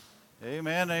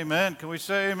Amen, amen. Can we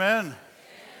say amen? Amen.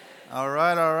 All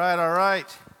right, all right, all right.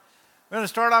 We're going to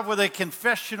start off with a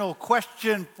confessional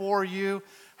question for you.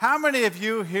 How many of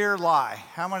you here lie?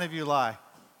 How many of you lie?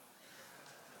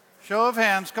 Show of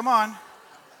hands, come on.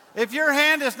 If your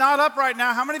hand is not up right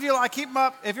now, how many of you lie? Keep them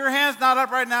up. If your hand's not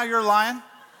up right now, you're lying.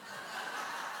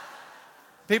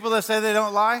 People that say they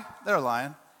don't lie, they're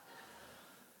lying.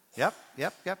 Yep.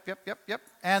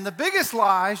 And the biggest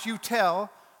lies you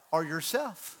tell are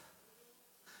yourself.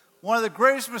 One of the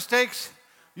greatest mistakes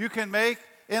you can make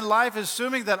in life is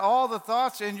assuming that all the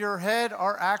thoughts in your head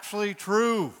are actually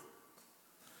true.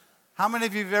 How many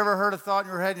of you have ever heard a thought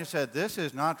in your head and you said, this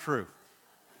is not true?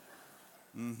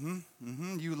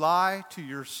 You lie to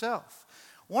yourself.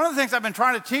 One of the things I've been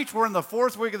trying to teach, we're in the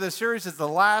fourth week of this series. It's the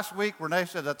last week. Renee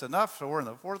said that's enough, so we're in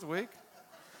the fourth week.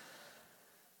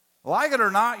 Like it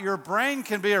or not, your brain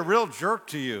can be a real jerk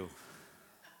to you.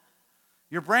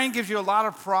 Your brain gives you a lot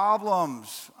of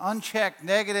problems, unchecked,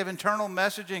 negative internal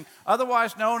messaging,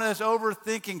 otherwise known as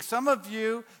overthinking. Some of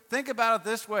you think about it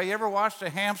this way. You ever watched a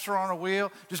hamster on a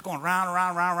wheel just going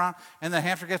round, and the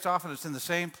hamster gets off and it's in the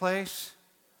same place?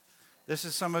 This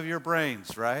is some of your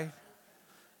brains, right?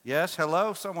 Yes,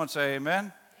 hello? Someone say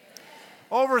amen.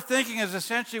 Overthinking is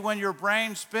essentially when your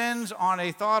brain spins on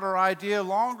a thought or idea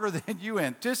longer than you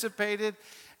anticipated.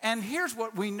 And here's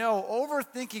what we know.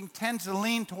 Overthinking tends to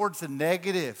lean towards the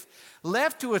negative.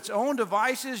 Left to its own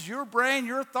devices, your brain,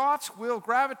 your thoughts will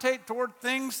gravitate toward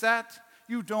things that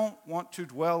you don't want to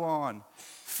dwell on.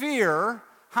 Fear,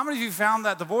 how many of you found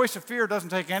that the voice of fear doesn't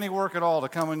take any work at all to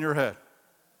come in your head?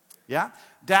 Yeah?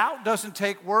 Doubt doesn't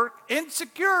take work.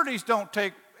 Insecurities don't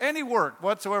take any work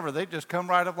whatsoever. They just come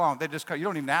right along. They just come. You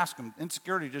don't even ask them.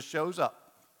 Insecurity just shows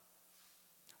up.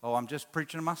 Oh, I'm just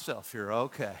preaching to myself here.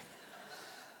 Okay.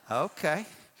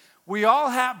 We all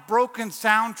have broken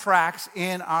soundtracks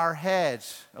in our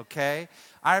heads, okay?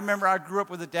 I remember I grew up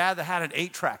with a dad that had an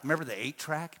 8-track. Remember the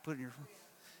 8-track? You put in your phone?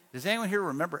 Does anyone here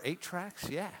remember 8 tracks?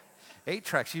 Yeah, 8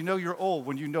 tracks. You know you're old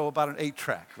when you know about an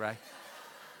 8-track, right?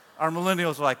 Our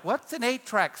millennials are like, what's an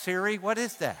 8-track, Siri? What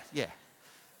is that? Yeah.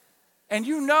 And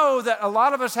you know that a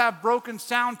lot of us have broken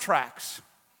soundtracks.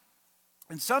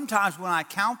 And sometimes when I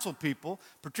counsel people,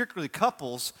 particularly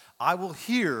couples, I will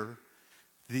hear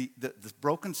the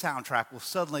broken soundtrack will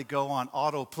suddenly go on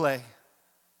autoplay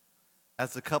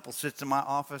as the couple sits in my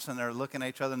office and they're looking at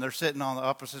each other and they're sitting on the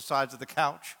opposite sides of the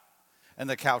couch and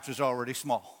the couch is already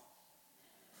small.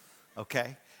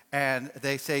 Okay? And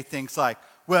they say things like,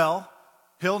 well,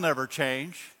 he'll never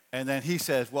change. And then he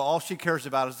says, well, all she cares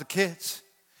about is the kids.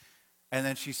 And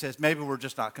then she says, maybe we're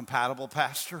just not compatible,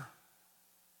 Pastor.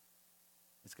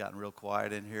 It's gotten real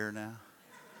quiet in here now.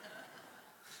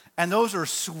 And those are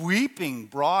sweeping,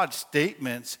 broad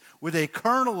statements with a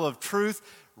kernel of truth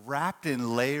wrapped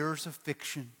in layers of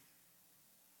fiction.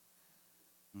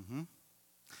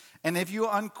 And if you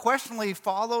unquestionably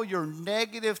follow your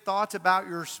negative thoughts about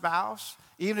your spouse,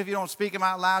 even if you don't speak them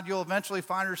out loud, you'll eventually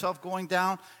find yourself going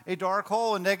down a dark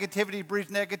hole, and negativity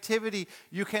breeds negativity.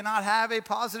 You cannot have a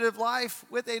positive life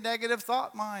with a negative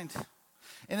thought mind.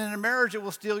 And in a marriage, it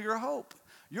will steal your hope.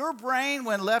 Your brain,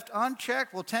 when left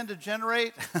unchecked, will tend to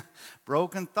generate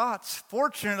broken thoughts.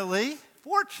 Fortunately,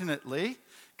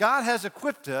 God has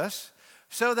equipped us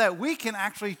so that we can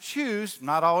actually choose,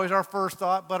 not always our first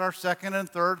thought, but our second and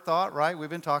third thought, right? We've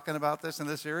been talking about this in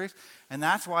this series. And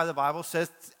that's why the Bible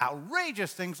says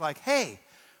outrageous things like, hey,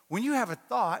 when you have a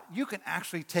thought, you can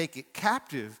actually take it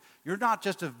captive. You're not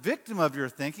just a victim of your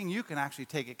thinking. You can actually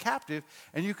take it captive.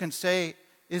 And you can say,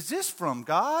 is this from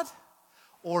God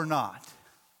or not?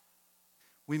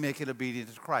 We make it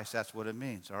obedient to Christ. That's what it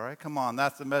means, all right? Come on,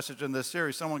 that's the message in this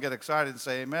series. Someone get excited and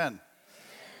say amen.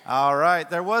 All right,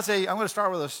 I'm going to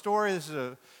start with a story. This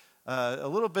is a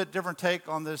little bit different take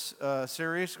on this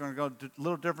series. We're going to go a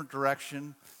little different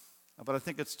direction, but I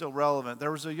think it's still relevant.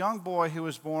 There was a young boy who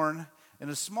was born in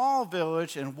a small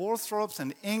village in Walthropes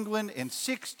in England in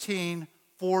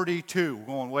 1642,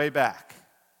 going way back.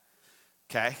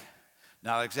 Okay?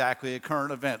 Not exactly a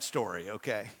current event story,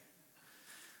 okay?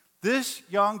 This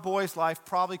young boy's life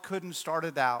probably couldn't have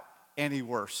started out any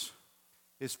worse.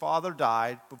 His father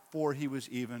died before he was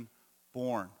even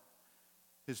born.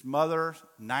 His mother,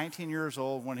 19 years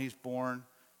old when he's born,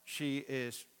 she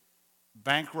is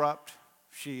bankrupt.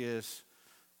 She is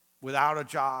without a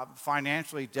job,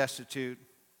 financially destitute.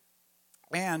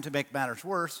 And to make matters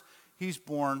worse, he's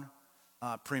born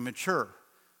premature.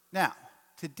 Now,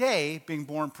 today, being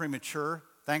born premature,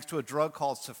 thanks to a drug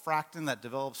called surfactant that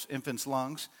develops infants'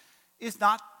 lungs, is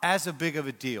not as a big of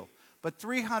a deal. But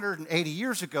 380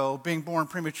 years ago, being born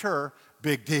premature,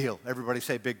 big deal. Everybody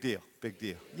say big deal, big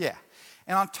deal. Yeah.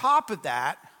 And on top of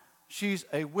that, She's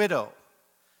a widow.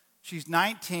 She's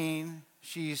 19.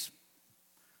 She's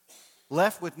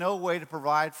left with no way to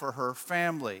provide for her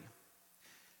family.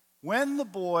 When the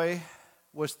boy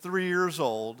was 3 years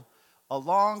old,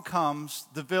 along comes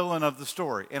the villain of the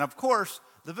story. And of course,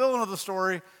 the villain of the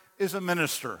story is a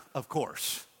minister, of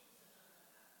course.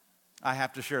 I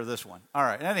have to share this one. All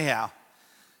right, anyhow,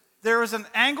 there was an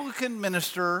Anglican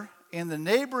minister in the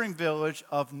neighboring village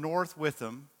of North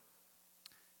Witham.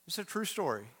 It's a true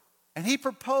story. And he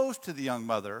proposed to the young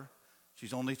mother.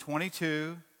 She's only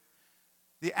 22.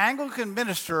 The Anglican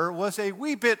minister was a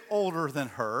wee bit older than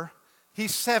her.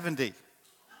 He's 70.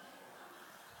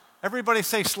 Everybody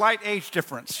say slight age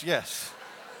difference. Yes.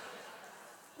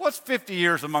 What's 50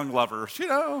 years among lovers, you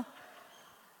know?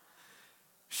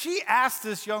 She asked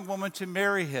this young woman to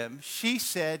marry him. She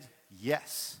said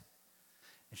yes.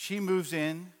 And she moves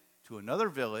in to another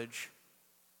village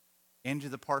into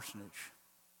the parsonage.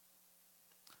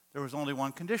 There was only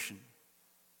one condition.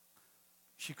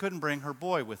 She couldn't bring her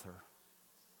boy with her.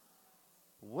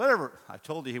 Whatever, I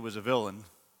told you he was a villain.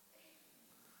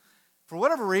 For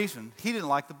whatever reason, he didn't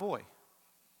like the boy.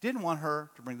 Didn't want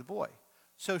her to bring the boy.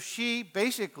 So she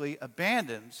basically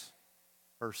abandons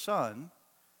her son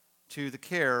to the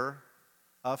care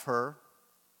of her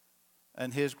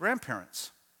and his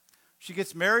grandparents. She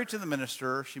gets married to the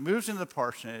minister. She moves into the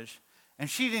parsonage. And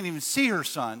she didn't even see her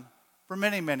son for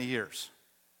many, many years.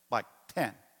 Like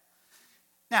 10.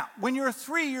 Now, when you're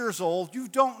 3 years old, you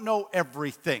don't know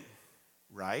everything,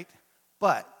 right?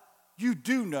 But you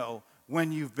do know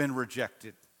when you've been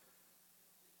rejected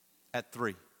at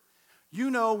 3. You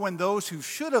know when those who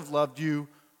should have loved you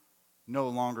no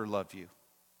longer love you.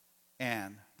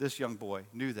 And this young boy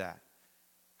knew that.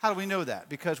 How do we know that?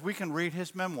 Because we can read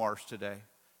his memoirs today.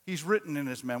 He's written in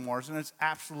his memoirs, and it's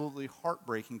absolutely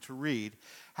heartbreaking to read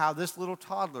how this little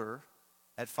toddler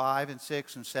at 5 and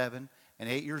 6 and 7 and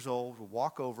 8 years old would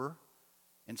walk over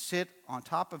and sit on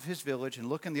top of his village and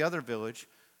look in the other village,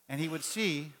 and he would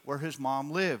see where his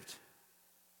mom lived.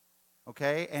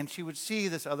 Okay? And she would see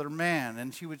this other man,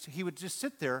 and he would just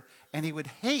sit there, and he would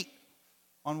hate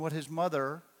on what his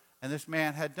mother and this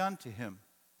man had done to him.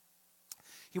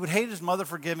 He would hate his mother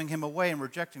for giving him away and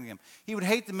rejecting him. He would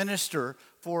hate the minister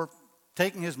for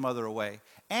taking his mother away.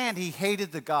 And he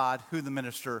hated the God who the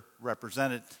minister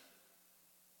represented.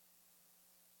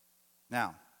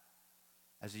 Now,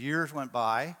 as the years went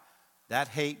by, that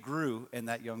hate grew in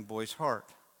that young boy's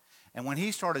heart. And when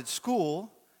he started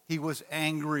school, he was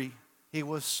angry. He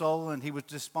was sullen. He was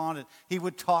despondent. He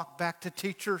would talk back to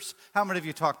teachers. How many of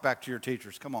you talk back to your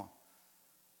teachers? Come on.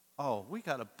 Oh, we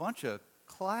got a bunch of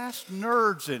class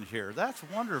nerds in here. That's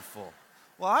wonderful.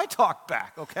 Well, I talk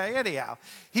back, okay? Anyhow,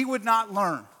 he would not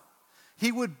learn.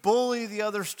 He would bully the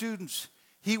other students.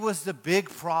 He was the big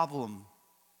problem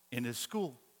in his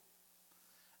school.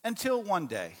 Until one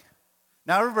day.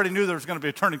 Now, everybody knew there was going to be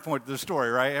a turning point to the story,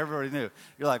 right? Everybody knew.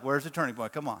 You're like, where's the turning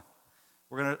point? Come on.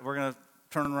 We're going to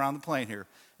turn around the plane here.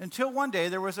 Until one day,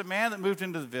 there was a man that moved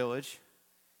into the village,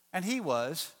 and he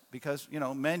was, because, you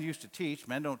know, men used to teach.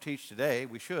 Men don't teach today.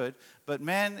 We should. But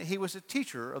he was a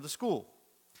teacher of the school.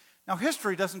 Now,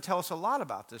 history doesn't tell us a lot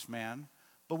about this man,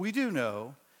 but we do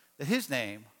know that his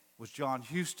name was John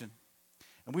Houston.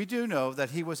 And we do know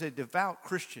that he was a devout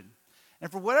Christian.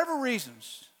 And for whatever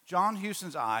reasons, John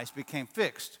Houston's eyes became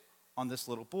fixed on this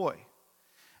little boy.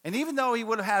 And even though he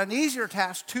would have had an easier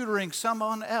task tutoring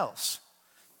someone else,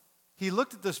 he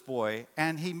looked at this boy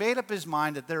and he made up his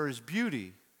mind that there is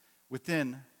beauty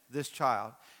within this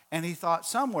child. And he thought,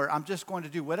 somewhere, I'm just going to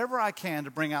do whatever I can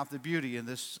to bring out the beauty in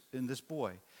this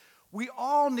boy. We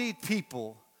all need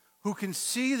people who can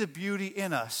see the beauty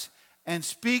in us and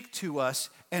speak to us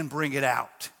and bring it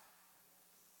out.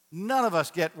 None of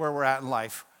us get where we're at in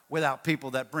life without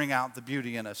people that bring out the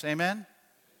beauty in us. Amen?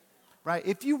 Right?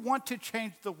 If you want to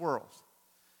change the world,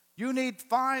 you need to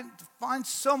find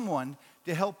someone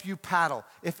to help you paddle.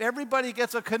 If everybody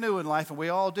gets a canoe in life, and we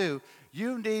all do,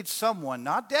 you need someone,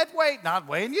 not dead weight, not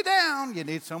weighing you down. You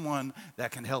need someone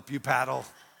that can help you paddle.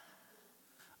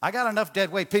 I got enough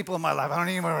dead weight people in my life. I don't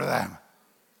need more of them.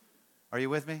 Are you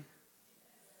with me?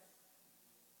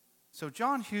 So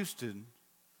John Houston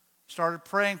started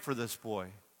praying for this boy.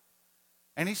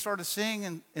 And he started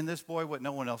seeing in this boy what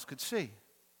no one else could see.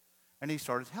 And he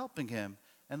started helping him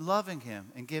and loving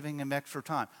him and giving him extra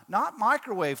time. Not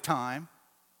microwave time,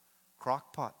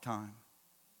 crock pot time.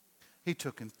 He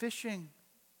took him fishing.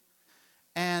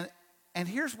 And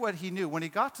here's what he knew. When he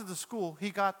got to the school, he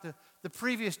got the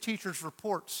previous teacher's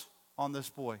reports on this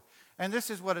boy. And this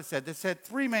is what it said. It said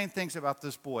 3 main things about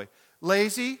this boy.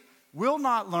 Lazy, will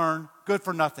not learn, good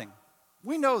for nothing.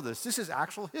 We know this. This is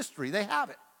actual history. They have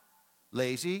it.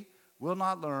 Lazy, will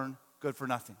not learn, good for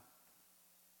nothing.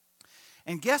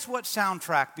 And guess what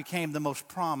soundtrack became the most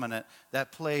prominent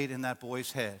that played in that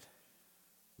boy's head?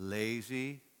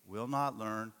 Lazy, will not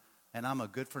learn, and I'm a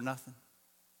good for nothing.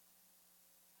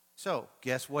 So,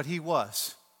 guess what he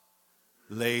was?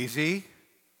 Lazy,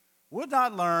 would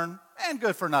not learn, and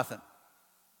good for nothing.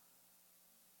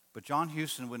 But John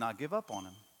Houston would not give up on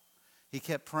him. He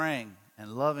kept praying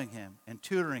and loving him and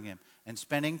tutoring him and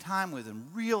spending time with him,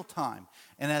 real time.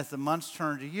 And as the months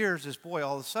turned to years, this boy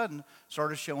all of a sudden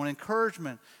started showing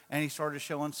encouragement, and he started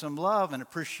showing some love and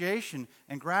appreciation,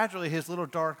 and gradually his little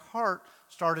dark heart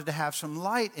started to have some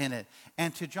light in it.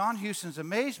 And to John Houston's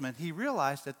amazement, he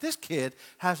realized that this kid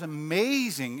has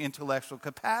amazing intellectual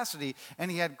capacity,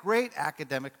 and he had great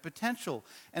academic potential.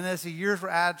 And as the years were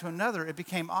added to another, it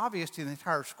became obvious to the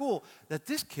entire school that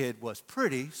this kid was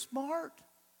pretty smart.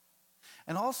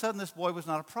 And all of a sudden, this boy was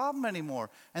not a problem anymore.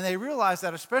 And they realized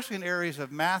that, especially in areas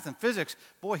of math and physics,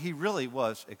 boy, he really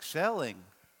was excelling.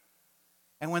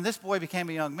 And when this boy became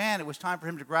a young man, it was time for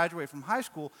him to graduate from high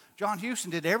school. John Houston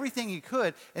did everything he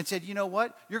could and said, you know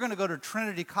what? You're going to go to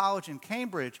Trinity College in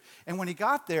Cambridge. And when he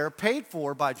got there, paid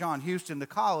for by John Houston, the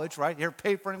college, right? You ever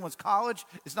paid for anyone's college?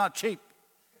 It's not cheap.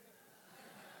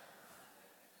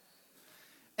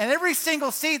 And every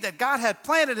single seed that God had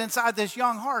planted inside this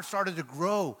young heart started to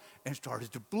grow and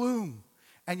started to bloom.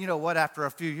 And you know what? After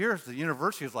a few years, the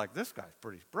university was like, this guy's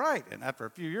pretty bright. And after a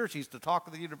few years, he's the talk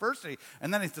of the university.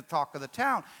 And then he's the talk of the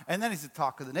town. And then he's the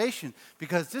talk of the nation.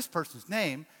 Because this person's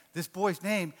name, this boy's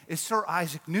name, is Sir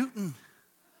Isaac Newton.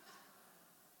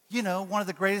 You know, one of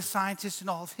the greatest scientists in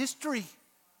all of history.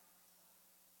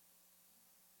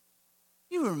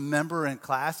 You remember in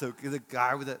class the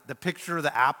guy with the picture of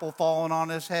the apple falling on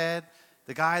his head?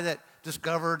 The guy that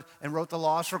discovered and wrote the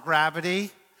laws for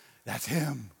gravity? That's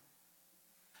him.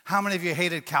 How many of you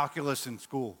hated calculus in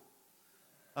school?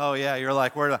 Oh, yeah, you're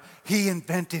like, he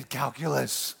invented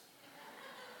calculus.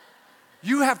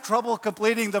 You have trouble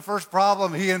completing the first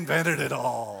problem, he invented it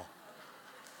all.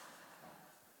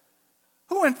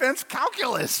 Who invents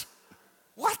calculus?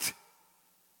 What?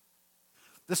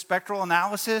 The spectral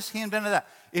analysis, he invented that.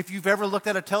 If you've ever looked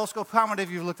at a telescope, how many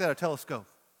of you have looked at a telescope?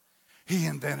 He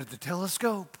invented the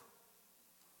telescope.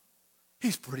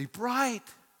 He's pretty bright.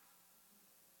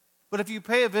 But if you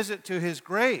pay a visit to his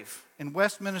grave in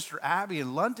Westminster Abbey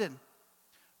in London,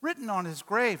 written on his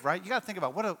grave, right? You got to think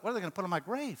about what are they going to put on my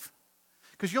grave?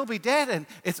 Because you'll be dead and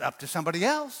it's up to somebody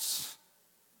else.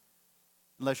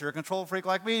 Unless you're a control freak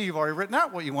like me, you've already written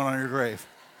out what you want on your grave.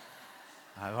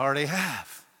 I already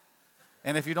have.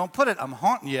 And if you don't put it, I'm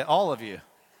haunting you, all of you.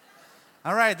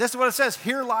 All right, this is what it says.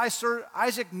 Here lies Sir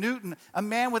Isaac Newton, a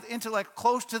man with intellect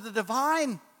close to the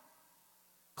divine,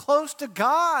 close to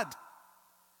God.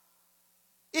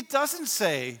 It doesn't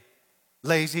say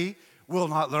lazy, will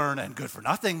not learn, and good for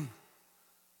nothing.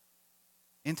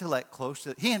 Intellect close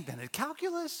to, he invented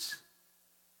calculus.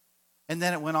 And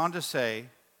then it went on to say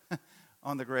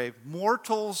on the grave,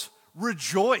 mortals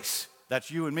rejoice.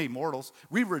 That's you and me, mortals.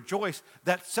 We rejoice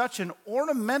that such an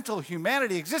ornamental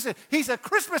humanity existed. He's a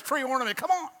Christmas tree ornament.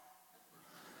 Come on.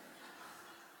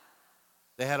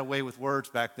 They had a way with words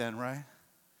back then, right?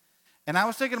 And I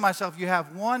was thinking to myself, you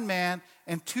have one man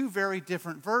and two very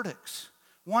different verdicts.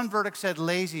 One verdict said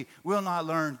lazy, will not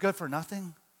learn, good for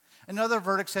nothing. Another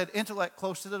verdict said intellect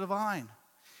close to the divine.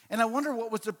 And I wonder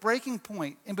what was the breaking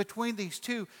point in between these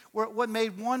two, where what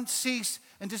made one cease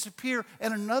and disappear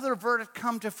and another verdict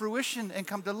come to fruition and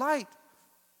come to light.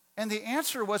 And the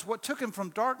answer was what took him from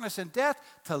darkness and death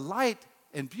to light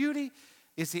and beauty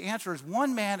is the answer is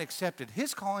one man accepted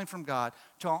his calling from God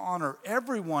to honor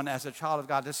everyone as a child of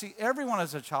God, to see everyone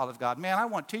as a child of God. Man, I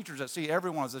want teachers that see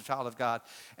everyone as a child of God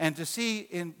and to see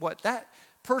in what that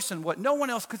person, what no one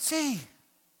else could see.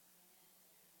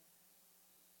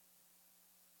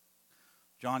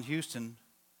 John Houston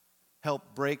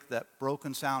helped break that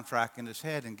broken soundtrack in his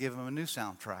head and give him a new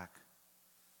soundtrack.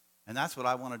 And that's what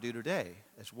I want to do today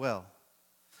as well.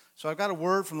 So I've got a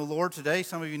word from the Lord today.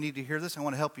 Some of you need to hear this. I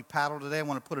want to help you paddle today. I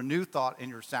want to put a new thought in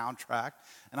your soundtrack.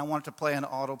 And I want it to play an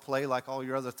autoplay like all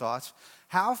your other thoughts.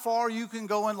 How far you can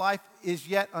go in life is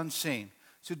yet unseen.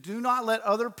 So do not let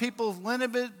other people's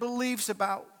limited beliefs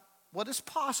about what is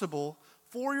possible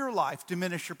for your life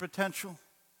diminish your potential.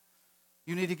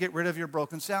 You need to get rid of your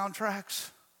broken soundtracks.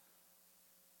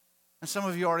 And some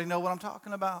of you already know what I'm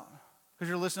talking about because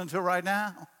you're listening to it right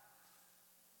now.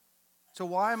 So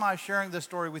why am I sharing this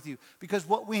story with you? Because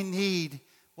what we need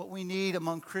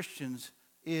among Christians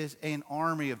is an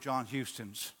army of John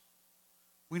Houstons.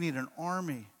 We need an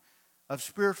army of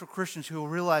spiritual Christians who will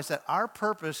realize that our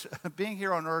purpose of being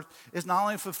here on earth is not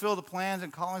only to fulfill the plans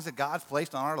and callings that God's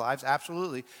placed on our lives,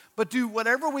 absolutely, but do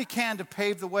whatever we can to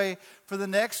pave the way for the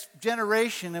next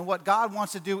generation and what God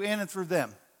wants to do in and through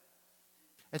them.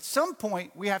 At some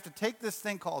point, we have to take this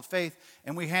thing called faith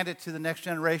and we hand it to the next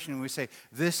generation and we say,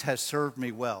 this has served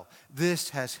me well. This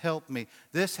has helped me.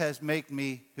 This has made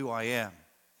me who I am.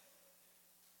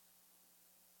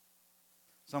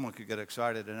 Someone could get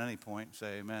excited at any point and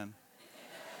say amen.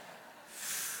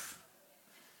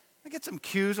 I get some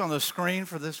cues on the screen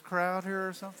for this crowd here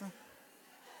or something.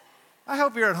 I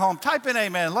hope you're at home. Type in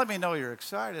amen. Let me know you're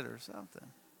excited or something.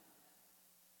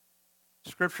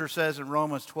 Scripture says in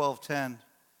Romans 12:10,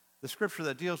 the scripture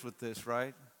that deals with this,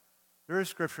 right? There is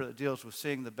scripture that deals with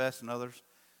seeing the best in others.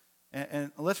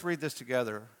 And let's read this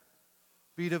together.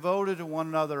 Be devoted to one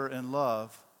another in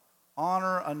love.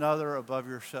 Honor another above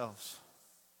yourselves.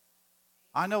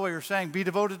 I know what you're saying. Be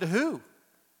devoted to who?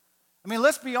 I mean,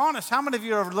 let's be honest. How many of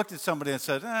you ever looked at somebody and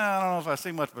said, I don't know if I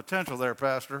see much potential there,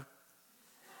 Pastor?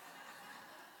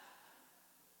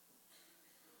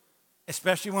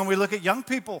 Especially when we look at young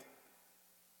people.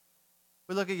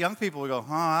 We look at young people, we go,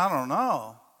 I don't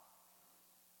know.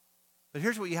 But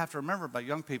here's what you have to remember about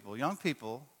young people. Young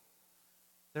people,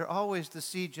 they're always the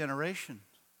seed generation.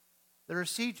 They're a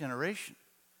seed generation.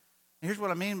 And here's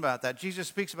what I mean about that. Jesus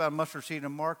speaks about a mustard seed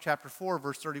in Mark chapter 4,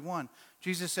 verse 31.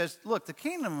 Jesus says, look, the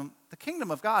kingdom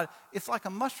of God, it's like a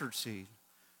mustard seed.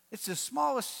 It's the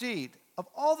smallest seed of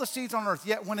all the seeds on earth.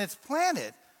 Yet when it's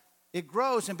planted, it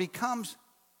grows and becomes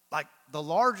like the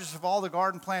largest of all the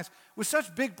garden plants with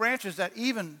such big branches that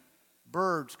even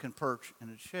birds can perch in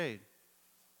its shade.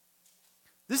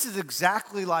 This is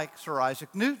exactly like Sir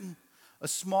Isaac Newton, a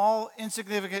small,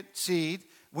 insignificant seed.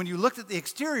 When you looked at the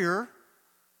exterior,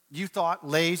 you thought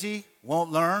lazy,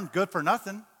 won't learn, good for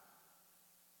nothing.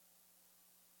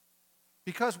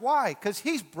 Because why? Because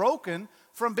he's broken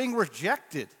from being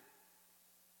rejected.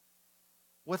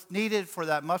 What's needed for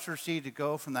that mustard seed to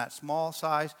go from that small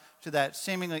size to that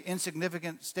seemingly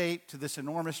insignificant state to this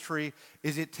enormous tree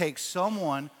is it takes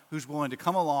someone who's willing to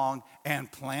come along and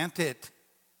plant it,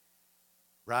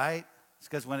 right? It's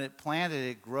because when it planted,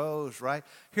 it grows, right?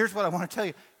 Here's what I want to tell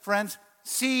you. Friends,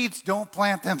 seeds don't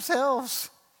plant themselves.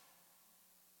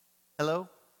 Hello?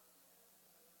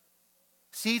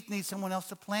 Seeds need someone else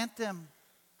to plant them.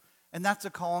 And that's the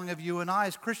calling of you and I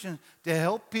as Christians, to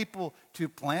help people, to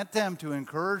plant them, to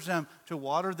encourage them, to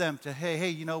water them, to, hey,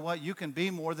 you know what? You can be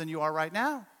more than you are right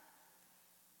now.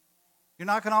 You're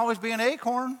not going to always be an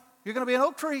acorn. You're going to be an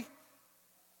oak tree.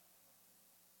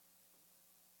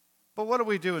 But what do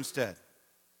we do instead?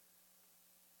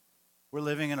 We're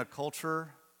living in a culture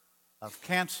of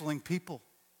canceling people.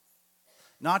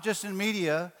 Not just in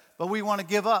media, but we want to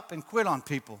give up and quit on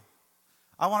people.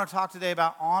 I want to talk today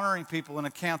about honoring people in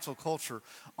a cancel culture.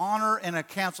 Honor in a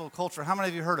cancel culture. How many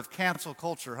of you heard of cancel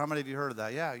culture? How many of you heard of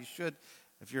that? Yeah, you should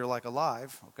if you're like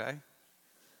alive, okay?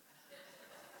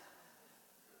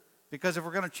 Because if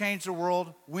we're going to change the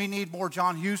world, we need more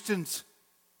John Hustons.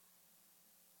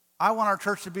 I want our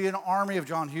church to be an army of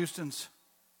John Hustons.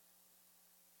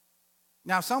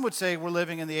 Now, some would say we're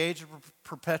living in the age of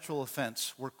perpetual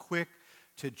offense. We're quick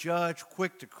to judge,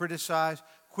 quick to criticize,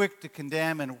 quick to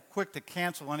condemn, and quick to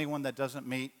cancel anyone that doesn't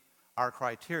meet our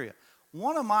criteria.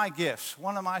 One of my gifts,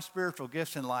 one of my spiritual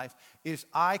gifts in life is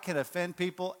I can offend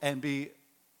people and be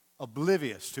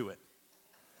oblivious to it.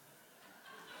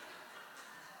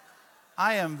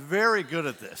 I am very good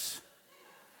at this.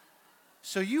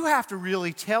 So you have to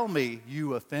really tell me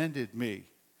you offended me,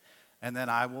 and then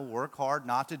I will work hard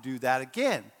not to do that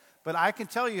again. But I can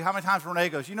tell you how many times Renee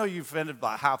goes, you know you offended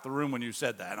by half the room when you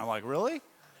said that. And I'm like, really?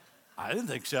 I didn't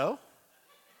think so.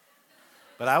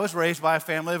 But I was raised by a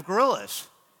family of gorillas.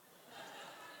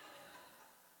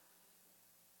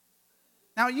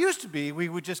 Now, it used to be we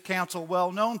would just cancel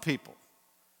well-known people.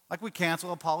 Like we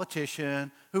cancel a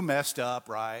politician who messed up,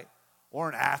 right? Or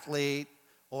an athlete,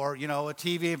 or, a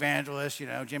TV evangelist,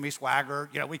 Jimmy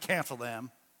Swaggart. We cancel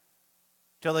them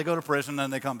till they go to prison and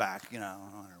then they come back,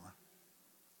 whatever.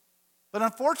 But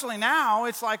unfortunately now,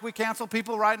 it's like we cancel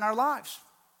people right in our lives.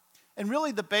 And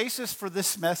really the basis for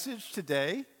this message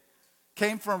today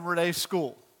came from Renee's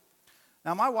school.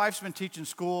 Now, my wife's been teaching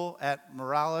school at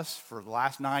Morales for the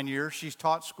last 9 years. She's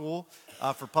taught school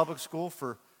for public school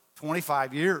for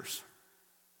 25 years.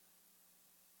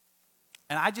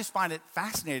 And I just find it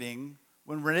fascinating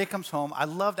when Renee comes home. I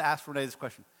love to ask Renee this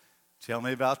question. Tell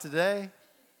me about today.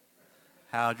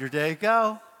 How'd your day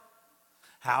go?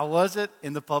 How was it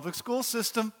in the public school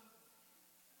system?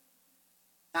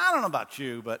 Now, I don't know about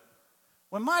you, but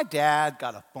when my dad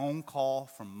got a phone call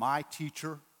from my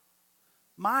teacher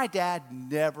My dad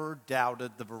never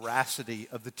doubted the veracity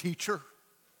of the teacher.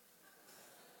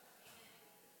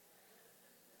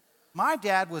 My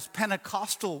dad was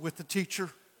Pentecostal with the teacher.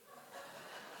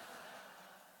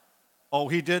 Oh,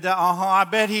 he did that? I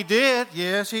bet he did.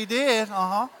 Yes, he did.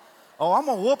 Oh, I'm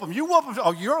going to whoop him. You whoop him.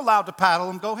 Oh, you're allowed to paddle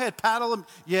him. Go ahead, paddle him.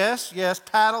 Yes,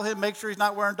 paddle him. Make sure he's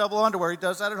not wearing double underwear. He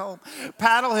does that at home.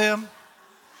 Paddle him.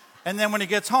 And then when he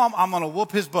gets home, I'm going to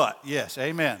whoop his butt. Yes,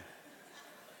 amen.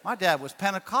 My dad was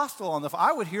Pentecostal on the phone.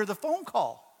 I would hear the phone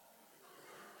call.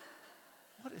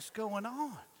 What is going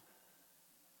on?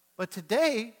 But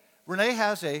today, Renee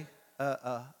has a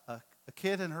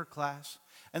kid in her class,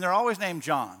 and they're always named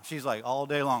John. She's like all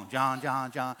day long, John,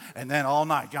 John, John, and then all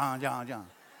night, John, John, John.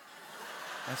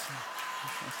 That's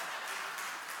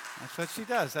what she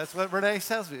does. That's what Renee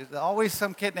tells me. There's always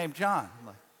some kid named John. I'm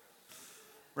like,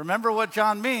 remember what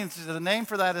John means. The name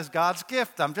for that is God's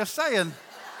gift. I'm just saying.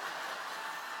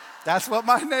 That's what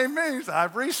my name means.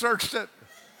 I've researched it.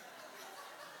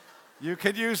 You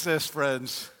can use this,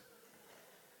 friends.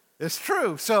 It's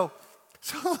true. So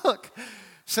look.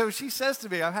 So she says to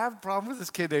me, I have a problem with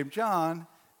this kid named John.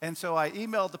 And so I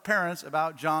emailed the parents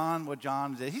about John, what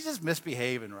John did. He's just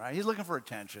misbehaving, right? He's looking for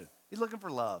attention. He's looking for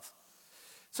love.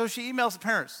 So she emails the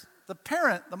parents.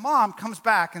 The mom, comes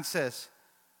back and says,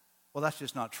 well, that's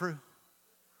just not true.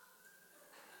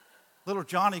 Little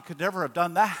Johnny could never have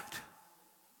done that.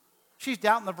 She's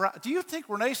doubting the... Do you think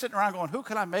Renee's sitting around going, who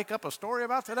can I make up a story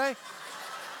about today?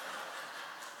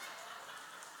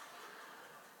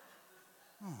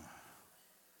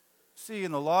 See,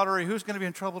 in the lottery, who's going to be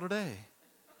in trouble today?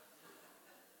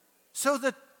 So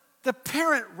the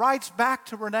parent writes back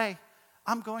to Renee,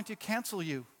 I'm going to cancel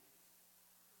you.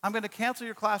 I'm going to cancel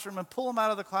your classroom and pull them out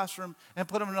of the classroom and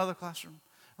put them in another classroom.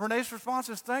 Renee's response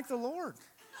is, thank the Lord.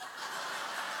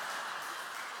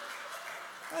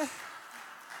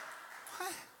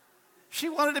 She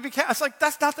wanted to be canceled. It's like,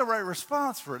 that's not the right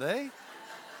response, Renee.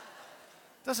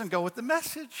 Doesn't go with the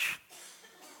message.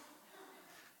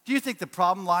 Do you think the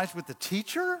problem lies with the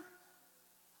teacher?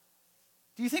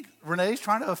 Do you think Renee's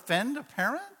trying to offend a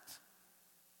parent?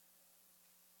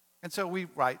 And so we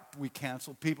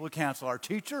cancel people. We cancel our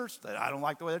teachers. I don't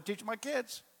like the way they're teaching my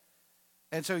kids.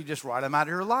 And so you just write them out of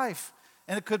your life.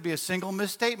 And it could be a single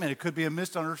misstatement. It could be a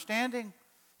misunderstanding.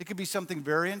 It could be something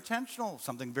very intentional,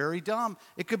 something very dumb.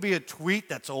 It could be a tweet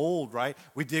that's old, right?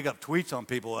 We dig up tweets on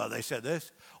people. They said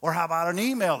this. Or how about an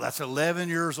email that's 11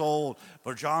 years old,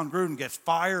 but John Gruden gets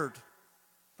fired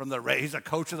from he's a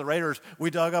coach of the Raiders. We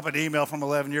dug up an email from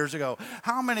 11 years ago.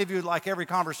 How many of you, like every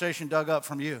conversation, dug up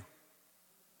from you?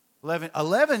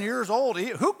 11 years old.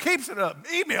 Who keeps an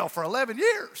email for 11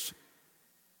 years?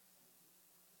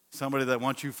 Somebody that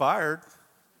wants you fired.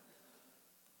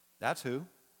 That's who.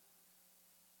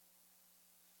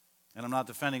 And I'm not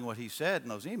defending what he said in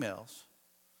those emails.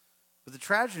 But the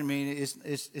tragedy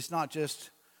is not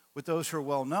just with those who are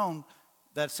well known.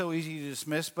 That's so easy to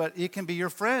dismiss, but it can be your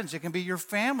friends. It can be your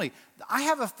family. I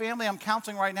have a family I'm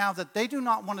counseling right now that they do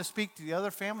not want to speak to the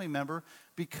other family member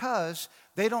because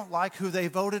they don't like who they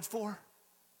voted for.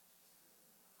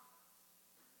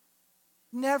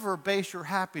 Never base your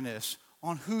happiness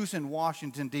on who's in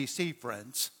Washington, D.C.,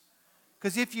 friends.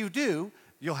 Because if you do,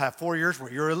 you'll have 4 years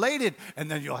where you're elated,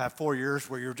 and then you'll have 4 years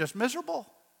where you're just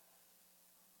miserable.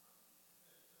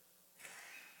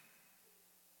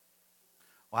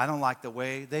 Well, I don't like the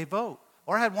way they vote.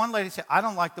 Or I had one lady say, I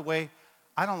don't like the way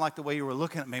you were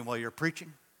looking at me while you're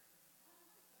preaching.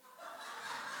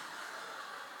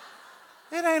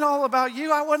 It ain't all about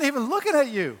you. I wasn't even looking at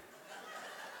you.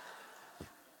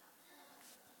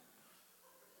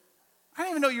 I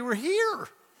didn't even know you were here.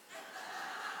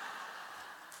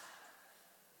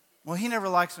 Well, he never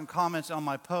liked some comments on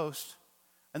my post.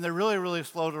 And they're really, really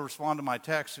slow to respond to my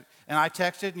text. And I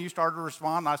texted, and you started to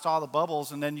respond, and I saw the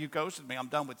bubbles, and then you ghosted me. I'm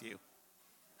done with you.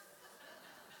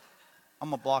 I'm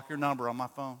going to block your number on my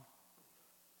phone.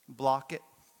 Block it.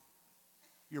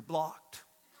 You're blocked.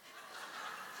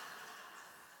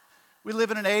 We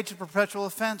live in an age of perpetual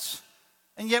offense,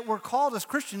 and yet we're called as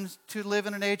Christians to live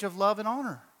in an age of love and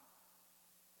honor.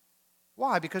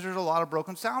 Why? Because there's a lot of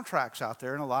broken soundtracks out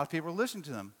there, and a lot of people are listening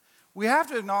to them. We have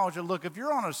to acknowledge that, look, if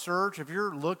you're on a search, if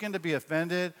you're looking to be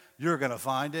offended, you're going to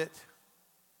find it.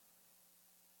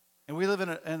 And we live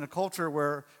in a culture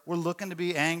where we're looking to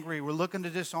be angry, we're looking to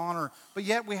dishonor, but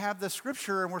yet we have this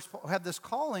scripture and we have this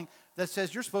calling that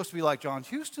says you're supposed to be like John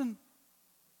Houston.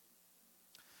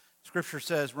 Scripture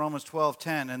says, Romans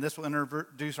 12:10, and this will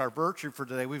introduce our virtue for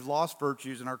today. We've lost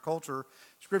virtues in our culture.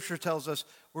 Scripture tells us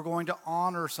we're going to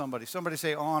honor somebody. Somebody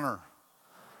say honor.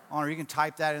 Honor. You can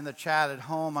type that in the chat at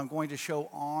home. I'm going to show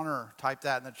honor. Type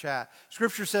that in the chat.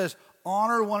 Scripture says,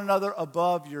 honor one another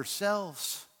above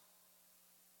yourselves.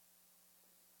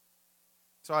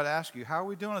 So I'd ask you, how are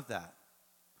we doing at that?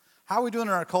 How are we doing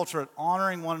in our culture at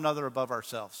honoring one another above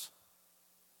ourselves?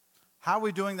 How are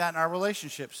we doing that in our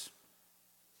relationships?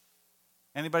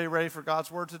 Anybody ready for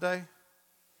God's word today?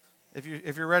 If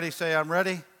you're ready, say, I'm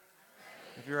ready.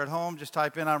 If you're at home, just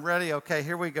type in, I'm ready. Okay,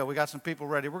 here we go. We got some people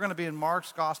ready. We're going to be in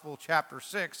Mark's Gospel, chapter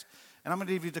 6. And I'm going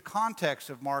to give you the context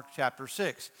of Mark chapter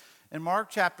 6. In Mark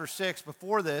chapter 6,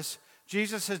 before this,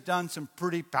 Jesus has done some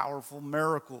pretty powerful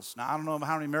miracles. Now, I don't know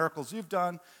how many miracles you've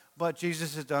done, but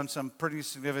Jesus has done some pretty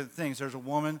significant things. There's a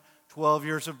woman, 12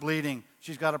 years of bleeding.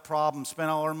 She's got a problem, spent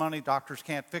all her money. Doctors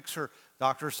can't fix her.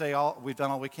 Doctors say, we've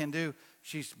done all we can do.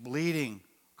 She's bleeding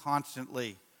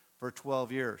constantly for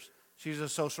 12 years. She's a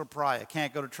social pariah,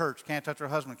 can't go to church, can't touch her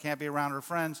husband, can't be around her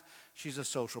friends. She's a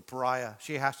social pariah.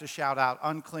 She has to shout out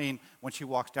unclean when she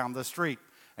walks down the street.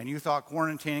 And you thought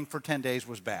quarantining for 10 days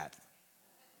was bad.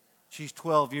 She's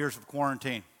 12 years of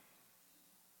quarantine.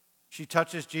 She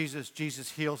touches Jesus.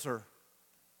 Jesus heals her.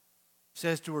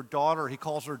 Says to her daughter, he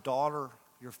calls her daughter,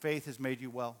 your faith has made you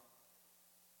well.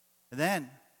 And then,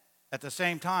 at the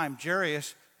same time,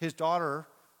 Jairus, his daughter,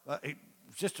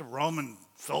 just a Roman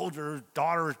soldier,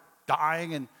 daughter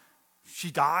dying, and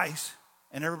she dies,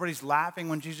 and everybody's laughing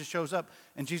when Jesus shows up.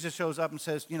 And Jesus shows up and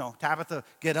says, Tabitha,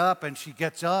 get up, and she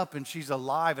gets up, and she's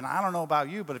alive. And I don't know about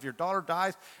you, but if your daughter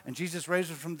dies and Jesus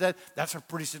raises her from the dead, that's a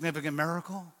pretty significant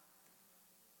miracle.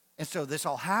 And so this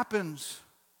all happens.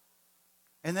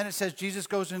 And then it says Jesus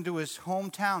goes into his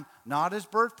hometown, not his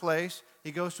birthplace.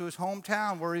 He goes to his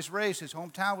hometown where he's raised. His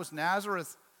hometown was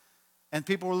Nazareth, and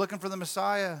people were looking for the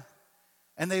Messiah.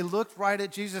 And they looked right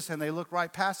at Jesus, and they looked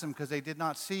right past him because they did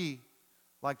not see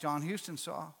like John Houston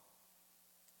saw.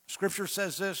 Scripture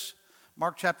says this,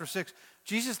 Mark chapter 6.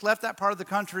 Jesus left that part of the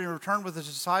country and returned with his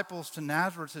disciples to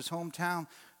Nazareth, his hometown.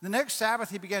 The next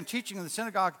Sabbath, he began teaching in the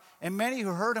synagogue, and many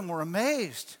who heard him were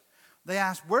amazed. They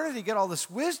asked, where did he get all this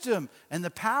wisdom and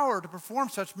the power to perform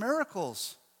such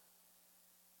miracles?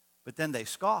 But then they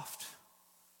scoffed.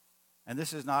 And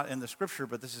this is not in the Scripture,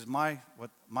 but this is my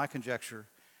conjecture.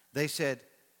 They said,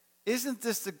 isn't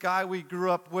this the guy we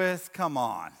grew up with? Come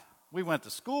on. We went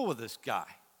to school with this guy.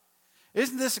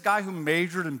 Isn't this a guy who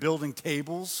majored in building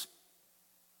tables?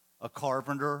 A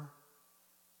carpenter?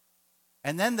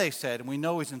 And then they said, and we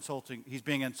know he's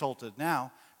being insulted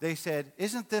now. They said,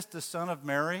 isn't this the son of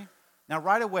Mary? Now,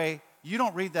 right away, you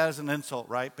don't read that as an insult,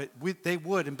 right? But they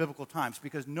would in biblical times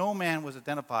because no man was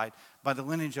identified by the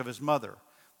lineage of his mother.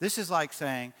 This is like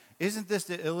saying, isn't this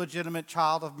the illegitimate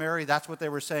child of Mary? That's what they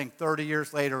were saying 30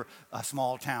 years later. A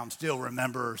small town still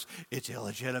remembers it's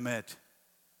illegitimate.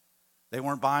 They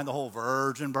weren't buying the whole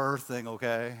virgin birth thing,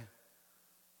 okay?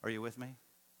 Are you with me?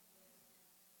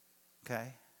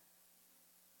 Okay.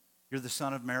 You're the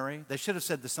son of Mary. They should have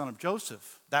said the son of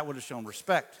Joseph. That would have shown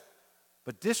respect.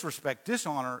 But disrespect,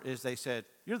 dishonor is they said,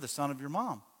 you're the son of your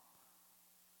mom.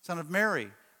 Son of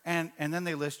Mary. And then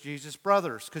they list Jesus'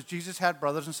 brothers, because Jesus had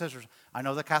brothers and sisters. I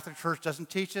know the Catholic Church doesn't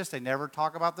teach this. They never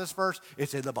talk about this verse.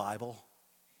 It's in the Bible.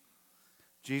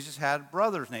 Jesus had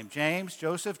brothers named James,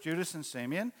 Joseph, Judas, and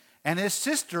Simeon. And his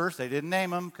sisters, they didn't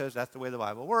name them because that's the way the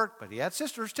Bible worked, but he had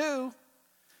sisters too.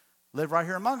 Live right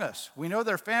here among us. We know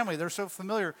their family. They're so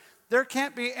familiar. There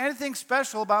can't be anything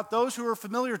special about those who are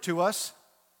familiar to us.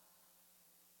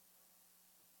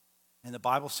 And the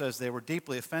Bible says they were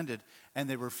deeply offended and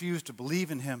they refused to believe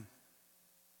in him.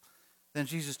 Then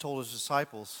Jesus told his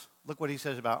disciples, look what he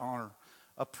says about honor.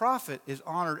 A prophet is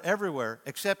honored everywhere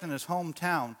except in his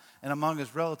hometown and among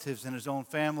his relatives and his own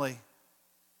family.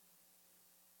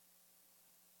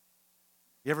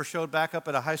 You ever showed back up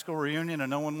at a high school reunion and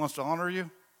no one wants to honor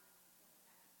you?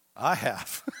 I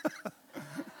have.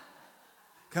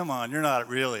 Come on, you're not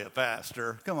really a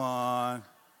pastor. Come on.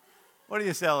 What are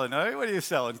you selling? What are you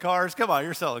selling? Cars? Come on,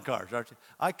 you're selling cars, aren't you?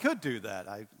 I could do that,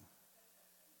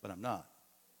 but I'm not.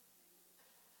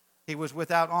 He was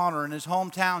without honor. In his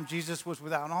hometown, Jesus was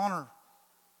without honor.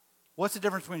 What's the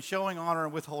difference between showing honor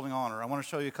and withholding honor? I want to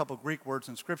show you a couple Greek words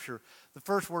in Scripture. The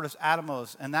first word is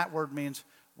atomos, and that word means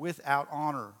without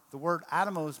honor. The word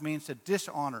atomos means to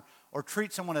dishonor or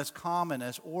treat someone as common,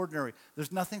 as ordinary.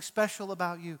 There's nothing special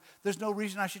about you. There's no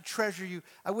reason I should treasure you.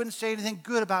 I wouldn't say anything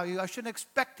good about you. I shouldn't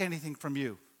expect anything from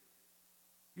you.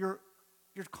 You're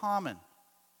common.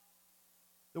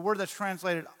 The word that's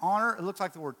translated honor, it looks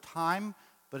like the word time,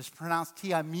 but it's pronounced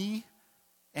tiami,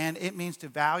 and it means to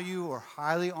value or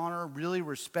highly honor, really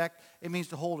respect. It means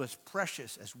to hold as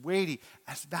precious, as weighty,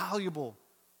 as valuable.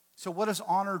 So what does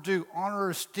honor do? Honor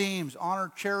esteems, honor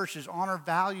cherishes, honor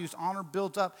values, honor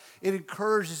builds up. It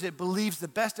encourages, it believes the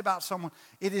best about someone.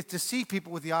 It is to see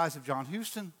people with the eyes of John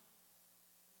Houston.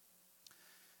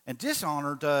 And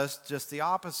dishonor does just the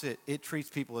opposite. It treats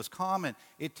people as common.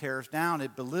 It tears down,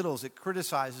 it belittles, it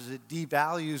criticizes, it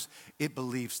devalues, it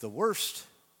believes the worst.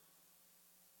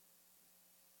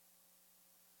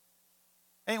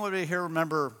 Anybody here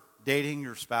remember dating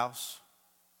your spouse?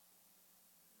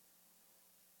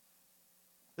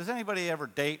 Does anybody ever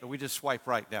date, or we just swipe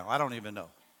right now? I don't even know.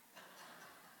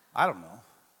 I don't know.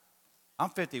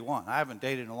 I'm 51. I haven't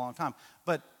dated in a long time.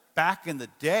 But back in the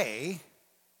day,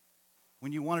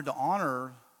 when you wanted to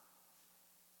honor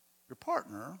your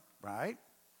partner, right,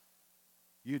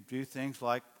 you'd do things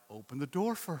like open the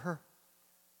door for her.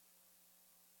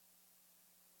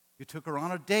 You took her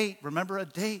on a date. Remember a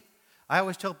date? I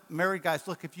always tell married guys,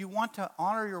 look, if you want to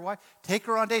honor your wife, take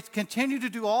her on dates. Continue to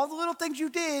do all the little things you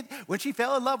did when she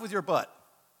fell in love with your butt.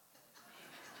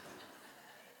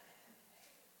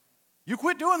 You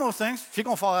quit doing those things, she's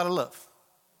going to fall out of love.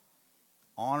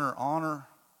 Honor.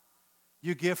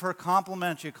 You give her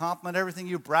compliments. You compliment everything.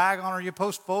 You brag on her. You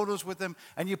post photos with them,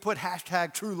 and you put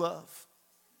hashtag true love.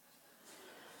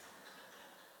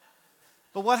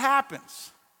 But what happens?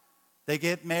 They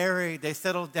get married. They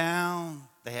settle down.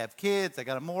 They have kids. They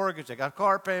got a mortgage. They got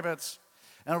car payments.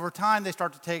 And over time, they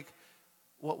start to take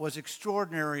what was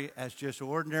extraordinary as just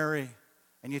ordinary,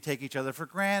 and you take each other for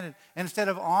granted. And instead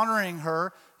of honoring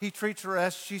her, he treats her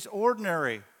as she's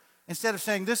ordinary. Instead of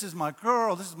saying, this is my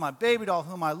girl, this is my baby doll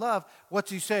whom I love, what's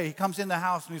he say? He comes in the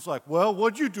house and he's like, well,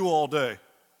 what'd you do all day?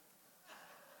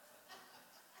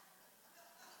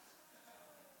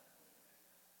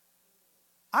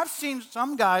 I've seen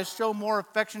some guys show more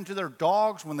affection to their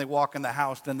dogs when they walk in the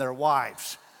house than their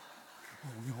wives.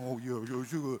 Oh,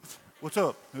 yeah. What's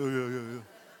up? Yeah.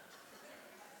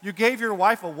 You gave your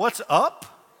wife a what's up?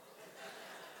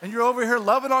 And you're over here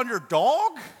loving on your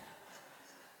dog?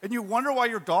 And you wonder why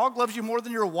your dog loves you more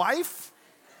than your wife?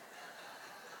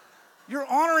 You're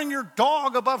honoring your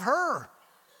dog above her.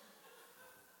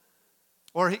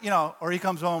 Or he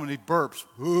comes home and he burps.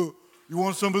 You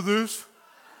want some of this?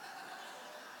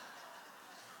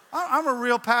 I'm a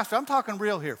real pastor. I'm talking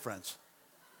real here, friends.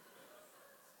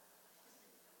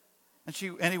 And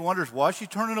he wonders, why is she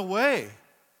turning away?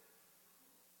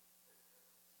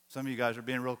 Some of you guys are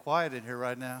being real quiet in here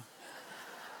right now.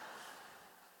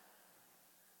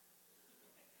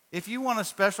 If you want a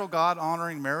special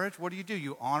God-honoring marriage, what do?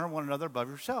 You honor one another above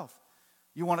yourself.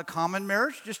 You want a common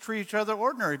marriage? Just treat each other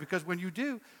ordinary, because when you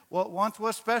do, what once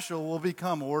was special will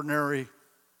become ordinary.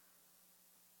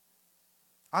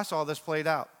 I saw this played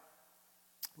out.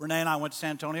 Renee and I went to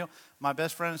San Antonio. My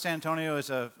best friend in San Antonio is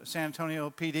a San Antonio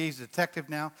PD. He's a detective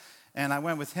now. And I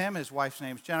went with him. His wife's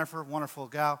name's Jennifer, wonderful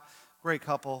gal, great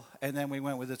couple. And then we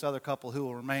went with this other couple who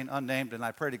will remain unnamed, and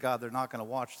I pray to God they're not going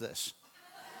to watch this.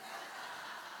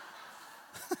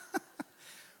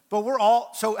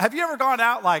 But so have you ever gone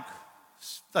out like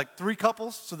 3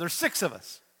 couples? So there's 6 of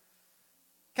us.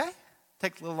 Okay?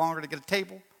 Takes a little longer to get a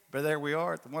table, but there we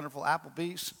are at the wonderful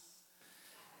Applebee's.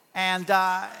 And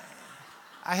I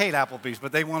hate Applebee's,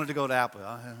 but they wanted to go to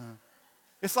Applebee's.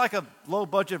 It's like a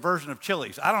low-budget version of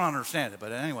Chili's. I don't understand it,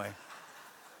 but anyway.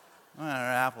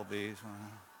 Applebee's.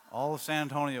 All of San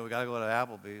Antonio, we got to go to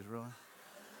Applebee's, really?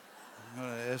 Go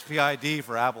to SPID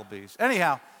for Applebee's.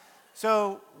 Anyhow.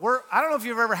 So I don't know if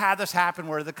you've ever had this happen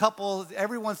where the couple,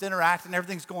 everyone's interacting,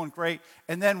 everything's going great,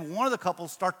 and then one of the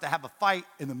couples starts to have a fight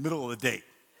in the middle of the date.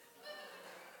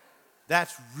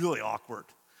 That's really awkward.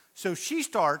 So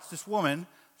this woman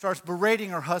starts berating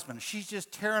her husband. She's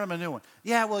just tearing him a new one.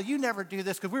 Yeah, well, you never do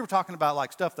this, because we were talking about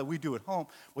like stuff that we do at home.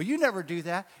 Well, you never do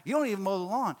that. You don't even mow the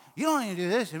lawn. You don't even do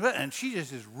this. And she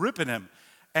just is ripping him.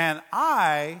 And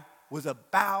I was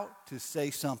about to say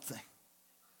something.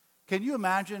 Can you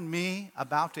imagine me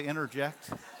about to interject?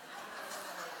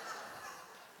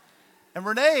 And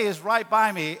Renee is right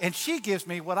by me, and she gives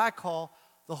me what I call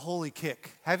the holy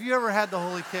kick. Have you ever had the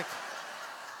holy kick?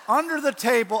 Under the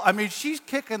table, she's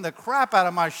kicking the crap out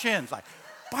of my shins, like,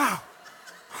 wow.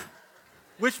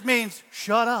 Which means,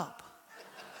 shut up.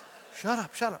 Shut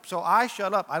up. So I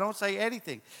shut up. I don't say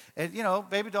anything. And,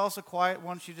 baby doll's a quiet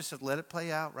one. She just said, let it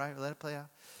play out, right? Let it play out.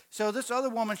 So this other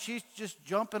woman, she's just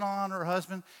jumping on her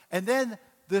husband. And then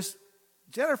this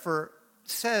Jennifer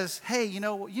says, hey,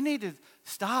 you need to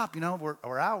stop.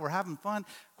 We're out. We're having fun.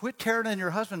 Quit tearing in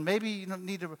your husband. Maybe you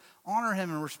need to honor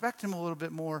him and respect him a little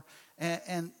bit more.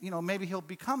 And maybe he'll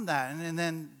become that. And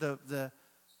then the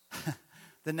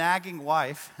the nagging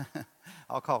wife,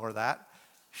 I'll call her that,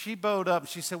 she bowed up and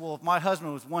she said, well, if my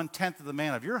husband was 1/10 of the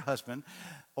man of your husband,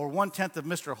 or 1/10 of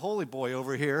Mr. Holy Boy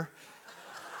over here.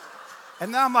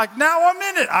 And now I'm like, now I'm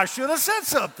in it. I should have said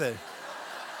something.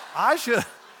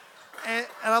 And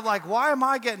I'm like, why am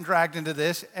I getting dragged into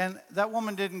this? And that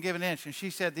woman didn't give an inch. And she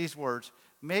said these words,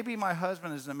 maybe my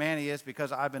husband is the man he is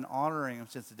because I've been honoring him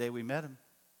since the day we met him.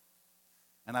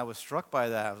 And I was struck by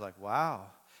that. I was like, wow.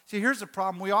 See, here's the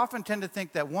problem. We often tend to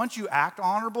think that once you act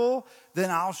honorable,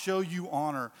 then I'll show you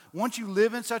honor. Once you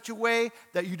live in such a way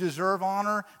that you deserve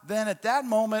honor, then at that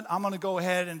moment, I'm going to go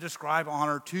ahead and describe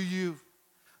honor to you.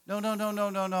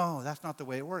 No. That's not the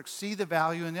way it works. See the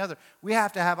value in the other. We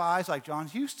have to have eyes like John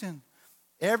Houston.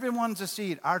 Everyone's a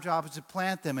seed. Our job is to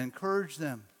plant them, encourage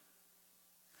them.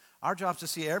 Our job is to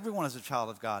see everyone as a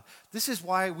child of God. This is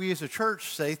why we as a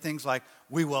church say things like,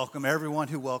 we welcome everyone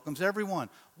who welcomes everyone.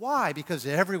 Why? Because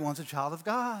everyone's a child of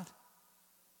God.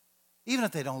 Even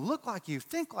if they don't look like you,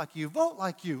 think like you, vote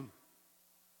like you.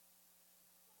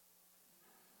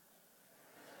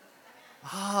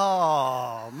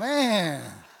 Oh, man.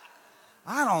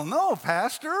 I don't know,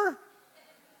 Pastor.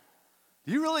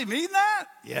 Do you really mean that?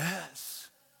 Yes.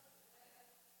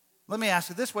 Let me ask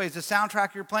you this way. Is the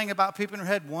soundtrack you're playing about people in your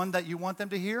head one that you want them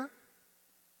to hear?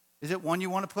 Is it one you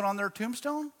want to put on their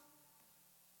tombstone?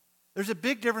 There's a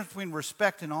big difference between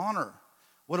respect and honor.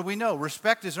 What do we know?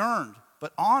 Respect is earned,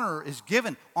 but honor is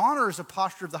given. Honor is a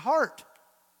posture of the heart.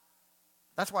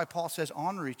 That's why Paul says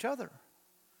honor each other.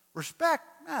 Respect,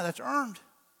 that's earned.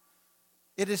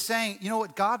 It is saying, you know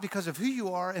what, God, because of who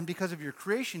you are and because of your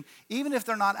creation, even if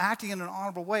they're not acting in an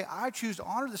honorable way, I choose to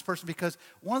honor this person because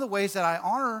one of the ways that I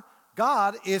honor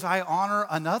God is I honor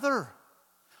another.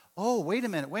 Oh, wait a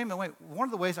minute. One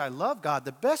of the ways I love God,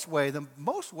 the best way, the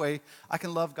most way I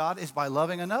can love God is by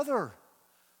loving another.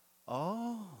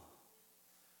 Oh,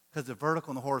 because the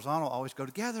vertical and the horizontal always go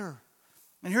together.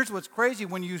 And here's what's crazy.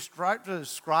 When you start to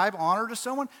ascribe honor to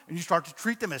someone and you start to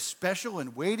treat them as special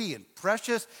and weighty and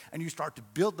precious and you start to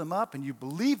build them up and you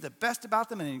believe the best about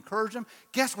them and encourage them,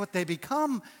 guess what they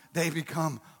become? They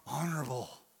become honorable.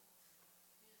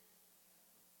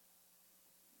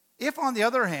 If, on the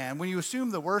other hand, when you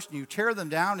assume the worst and you tear them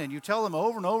down and you tell them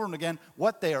over and over and again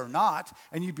what they are not,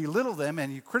 and you belittle them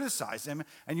and you criticize them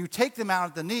and you take them out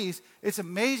at the knees, it's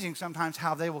amazing sometimes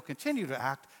how they will continue to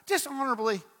act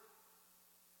dishonorably.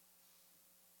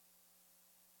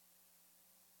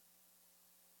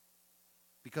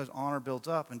 Because honor builds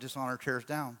up and dishonor tears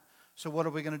down. So what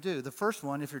are we going to do? The first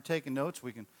one, if you're taking notes,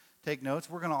 we can take notes.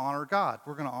 We're going to honor God.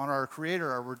 We're going to honor our Creator,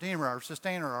 our Redeemer, our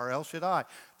Sustainer, our El Shaddai,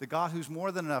 the God who's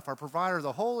more than enough, our Provider,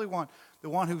 the Holy One, the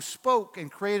one who spoke and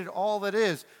created all that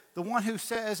is, the one who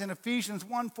says in Ephesians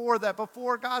 1:4 that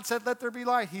before God said, let there be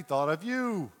light, he thought of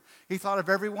you. He thought of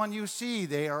everyone you see.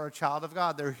 They are a child of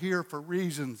God. They're here for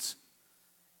reasons.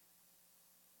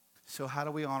 So how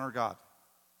do we honor God?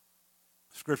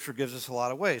 Scripture gives us a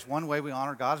lot of ways. One way we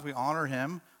honor God is we honor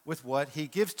him with what he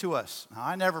gives to us. Now,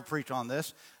 I never preach on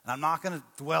this, and I'm not going to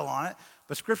dwell on it,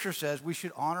 but Scripture says we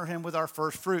should honor him with our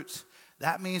first fruits.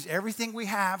 That means everything we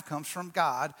have comes from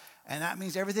God, and that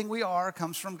means everything we are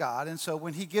comes from God. And so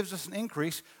when he gives us an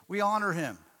increase, we honor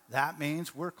him. That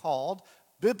means we're called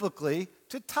biblically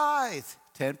to tithe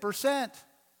 10%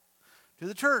 to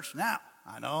the church. Now,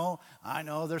 I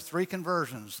know there's 3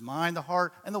 conversions, the mind, the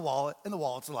heart, and the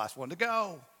wallet's the last one to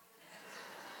go.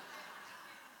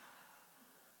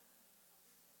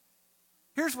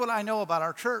 Here's what I know about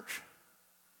our church.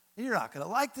 You're not going to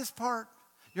like this part.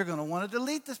 You're going to want to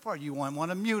delete this part. You want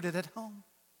to mute it at home.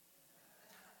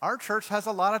 Our church has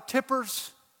a lot of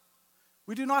tippers.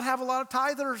 We do not have a lot of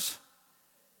tithers.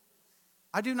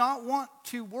 I do not want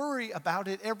to worry about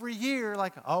it every year,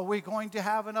 like, are we going to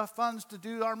have enough funds to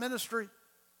do our ministry?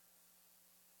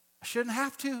 I shouldn't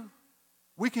have to.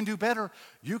 We can do better.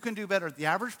 You can do better. The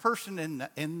average person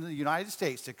in the United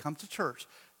States that comes to church,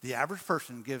 the average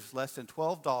person gives less than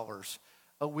 $12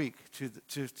 a week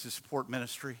to support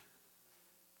ministry.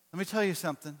 Let me tell you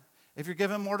something. If you're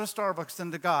giving more to Starbucks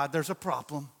than to God, there's a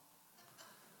problem.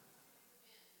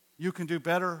 You can do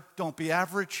better. Don't be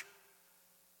average.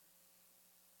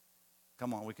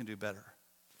 Come on, we can do better.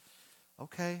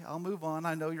 Okay, I'll move on.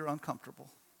 I know you're uncomfortable.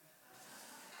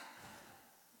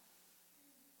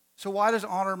 So why does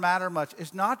honor matter much?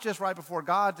 It's not just right before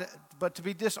God, but to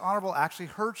be dishonorable actually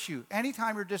hurts you.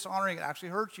 Anytime you're dishonoring, it actually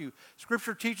hurts you.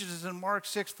 Scripture teaches us in Mark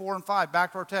 6:4-5,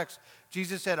 back to our text.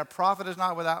 Jesus said, a prophet is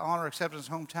not without honor except in his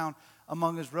hometown,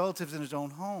 among his relatives in his own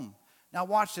home. Now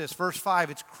watch this, verse 5,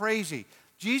 it's crazy.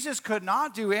 Jesus could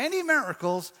not do any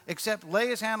miracles except lay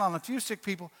his hand on a few sick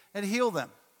people and heal them.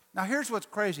 Now here's what's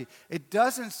crazy. It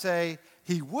doesn't say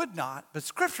he would not, but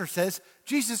Scripture says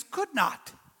Jesus could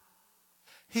not.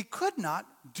 He could not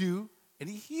do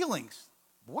any healings.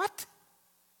 What?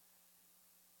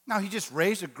 Now, he just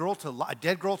raised a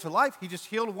dead girl to life. He just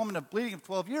healed a woman of bleeding of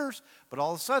 12 years. But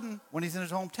all of a sudden, when he's in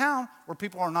his hometown where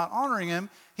people are not honoring him,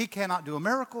 he cannot do a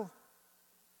miracle.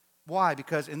 Why?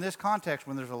 Because in this context,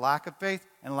 when there's a lack of faith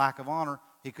and lack of honor,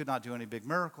 he could not do any big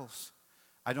miracles.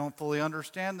 I don't fully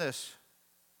understand this.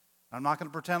 I'm not going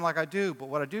to pretend like I do, but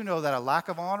what I do know that a lack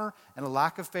of honor and a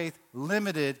lack of faith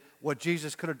limited what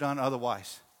Jesus could have done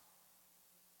otherwise.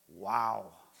 Wow.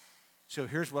 So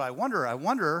here's what I wonder. I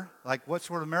wonder, like, what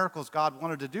sort of miracles God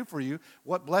wanted to do for you,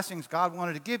 what blessings God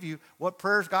wanted to give you, what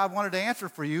prayers God wanted to answer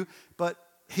for you, but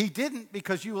he didn't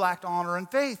because you lacked honor and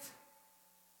faith.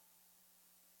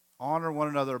 Honor one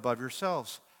another above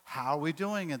yourselves. How are we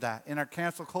doing in that? In our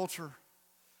cancel culture,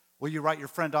 will you write your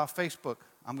friend off Facebook?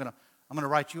 I'm gonna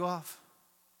write you off.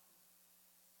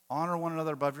 Honor one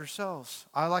another above yourselves.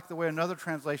 I like the way another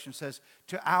translation says,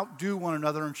 to outdo one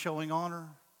another in showing honor.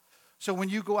 So when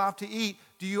you go out to eat,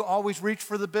 do you always reach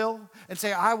for the bill and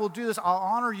say, I will do this, I'll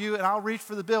honor you, and I'll reach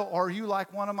for the bill? Or are you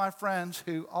like one of my friends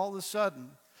who all of a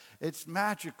sudden, it's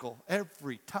magical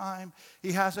every time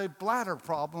he has a bladder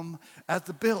problem as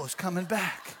the bill is coming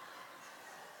back?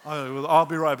 I'll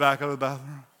be right back out of the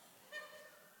bathroom.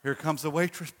 Here comes the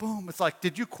waitress, boom. It's like,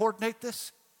 did you coordinate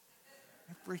this?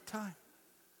 Every time.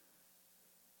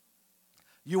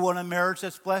 You want a marriage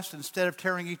that's blessed instead of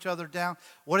tearing each other down?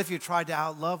 What if you tried to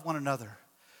outlove one another?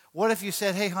 What if you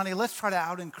said, hey, honey, let's try to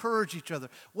out-encourage each other?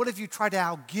 What if you tried to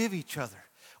outgive each other?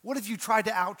 What if you tried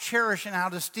to out-cherish and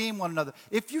out-esteem one another?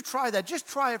 If you try that, just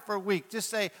try it for a week. Just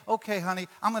say, okay, honey,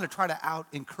 I'm going to try to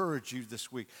out-encourage you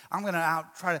this week. I'm going to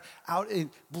try to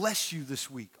out-bless you this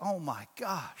week. Oh, my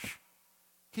gosh.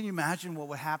 Can you imagine what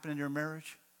would happen in your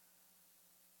marriage?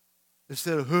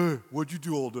 Instead of, hey, what'd you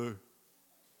do all day?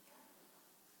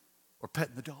 Or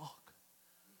petting the dog.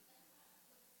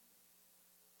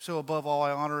 So above all,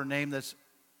 I honor a name that's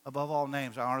above all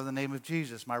names. I honor the name of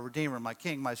Jesus, my Redeemer, my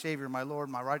King, my Savior, my Lord,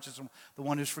 my righteousness, the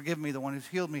one who's forgiven me, the one who's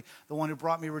healed me, the one who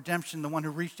brought me redemption, the one who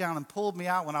reached down and pulled me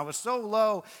out when I was so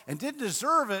low and didn't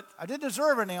deserve it. I didn't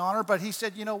deserve any honor, but he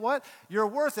said, you know what? You're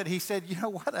worth it. He said, you know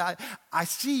what? I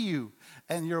see you,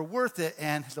 and you're worth it.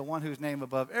 And the one whose name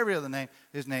above every other name,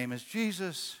 his name is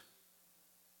Jesus.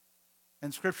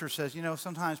 And Scripture says, you know,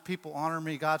 sometimes people honor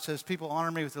me. God says people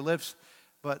honor me with their lips,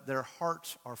 but their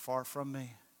hearts are far from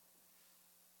me.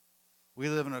 We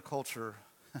live in a culture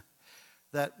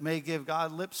that may give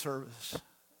God lip service,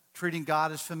 treating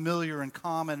God as familiar and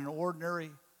common and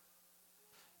ordinary.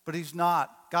 But he's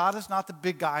not. God is not the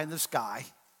big guy in the sky.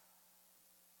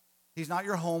 He's not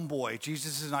your homeboy.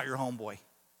 Jesus is not your homeboy.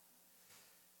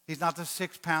 He's not the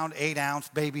 6-pound, 8-ounce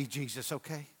baby Jesus,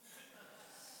 okay?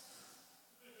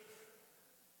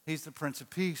 He's the Prince of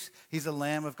Peace. He's the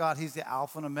Lamb of God. He's the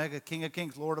Alpha and Omega, King of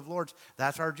Kings, Lord of Lords.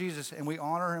 That's our Jesus, and we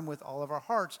honor him with all of our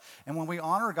hearts. And when we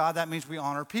honor God, that means we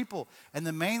honor people. And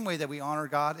the main way that we honor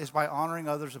God is by honoring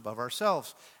others above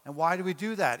ourselves. And why do we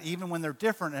do that, even when they're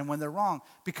different and when they're wrong?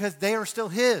 Because they are still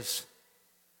his,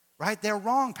 right? They're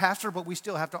wrong, Pastor, but we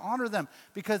still have to honor them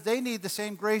because they need the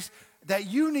same grace that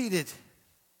you needed.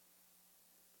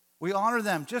 We honor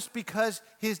them just because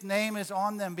his name is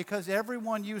on them, because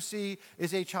everyone you see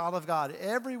is a child of God.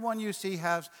 Everyone you see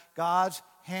has God's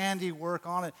handiwork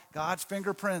on it, God's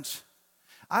fingerprints.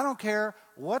 I don't care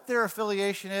what their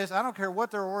affiliation is. I don't care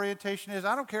what their orientation is.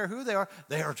 I don't care who they are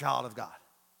a child of God.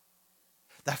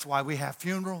 That's why we have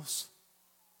funerals.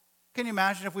 Can you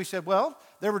imagine if we said, well,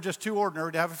 they were just too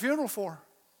ordinary to have a funeral for?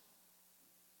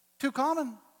 Too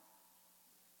common.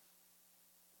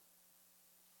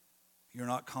 You're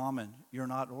not common. You're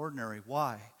not ordinary.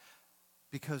 Why?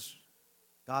 Because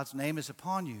God's name is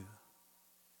upon you.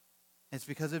 It's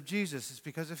because of Jesus. It's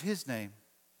because of his name.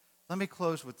 Let me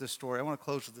close with this story. I want to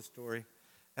close with this story.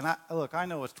 And I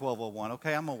know it's 12:01.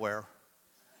 Okay, I'm aware.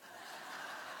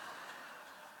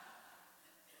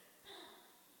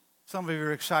 Some of you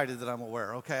are excited that I'm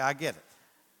aware. Okay, I get it.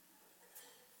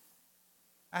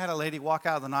 I had a lady walk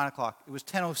out of the 9 o'clock. It was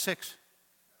 10:06.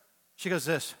 She goes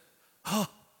this. Oh.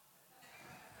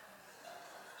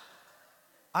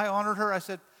 I honored her. I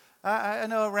said, I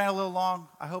know it ran a little long.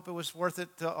 I hope it was worth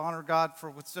it to honor God for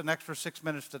what's an extra 6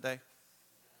 minutes today.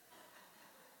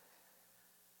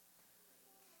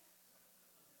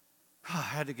 I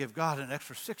had to give God an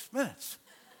extra 6 minutes.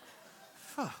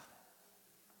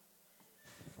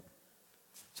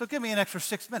 So give me an extra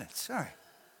 6 minutes. All right.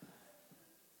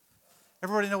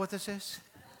 Everybody know what this is?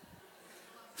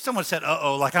 Someone said,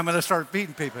 uh-oh, like I'm going to start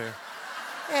beating people here.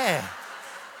 Yeah.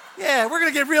 Yeah, we're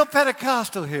going to get real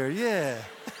Pentecostal here. Yeah.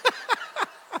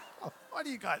 What do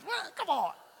you guys? What? Come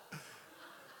on.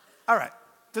 All right.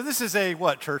 So this is a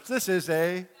what, church? This is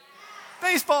a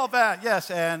baseball bat.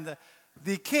 Yes, and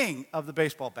The king of the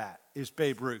baseball bat is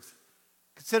Babe Ruth,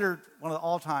 considered one of the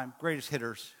all-time greatest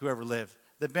hitters who ever lived,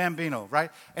 the Bambino,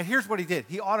 right? And here's what he did.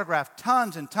 He autographed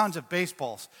tons and tons of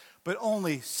baseballs, but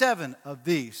only 7 of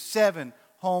these, 7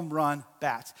 home run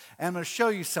bats. And I'm going to show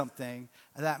you something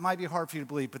that might be hard for you to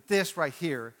believe, but this right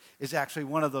here is actually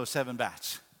one of those 7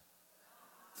 bats.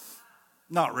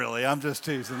 Not really. I'm just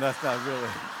teasing. That's not really.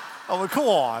 Oh, well, come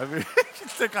on. I mean, you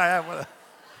think I have one?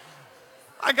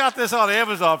 I got this on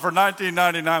Amazon for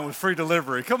 $19.99 with free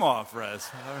delivery. Come on, Fres.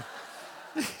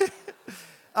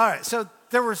 All right, so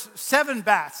there were 7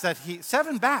 bats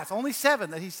only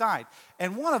 7 that he signed,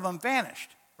 and one of them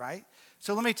vanished, right?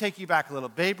 So let me take you back a little.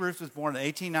 Babe Ruth was born in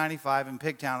 1895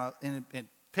 in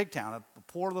Pigtown, a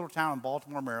poor little town in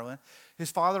Baltimore, Maryland.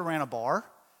 His father ran a bar,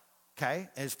 okay?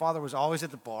 His father was always at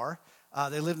the bar.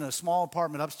 They lived in a small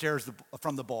apartment upstairs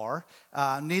from the bar.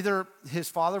 His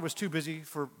father was too busy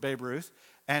for Babe Ruth,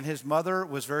 and his mother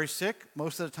was very sick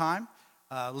most of the time,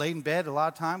 laid in bed a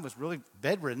lot of time, was really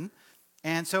bedridden.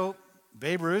 And so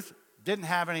Babe Ruth didn't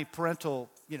have any parental,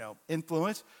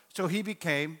 influence, so he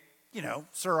became,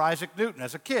 Sir Isaac Newton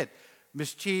as a kid.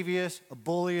 Mischievous, a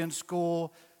bully in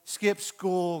school, skipped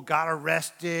school, got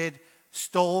arrested,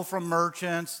 stole from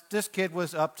merchants. This kid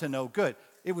was up to no good.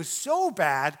 It was so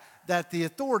bad that the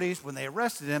authorities, when they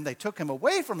arrested him, they took him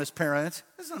away from his parents.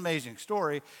 This is an amazing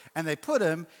story. And they put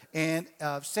him in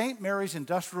St. Mary's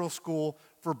Industrial School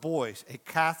for Boys, a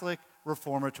Catholic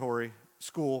reformatory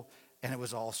school, and it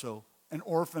was also an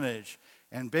orphanage.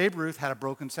 And Babe Ruth had a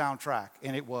broken soundtrack,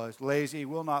 and it was lazy,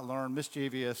 will not learn,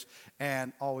 mischievous,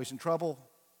 and always in trouble.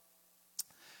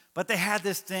 But they had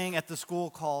this thing at the school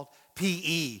called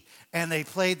PE, and they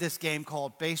played this game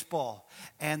called baseball.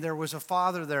 And there was a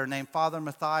father there named Father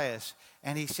Matthias,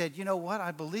 and he said, you know what,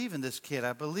 I believe in this kid.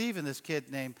 I believe in this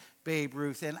kid named Babe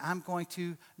Ruth, and I'm going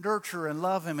to nurture and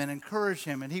love him and encourage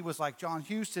him. And he was like John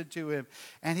Huston to him,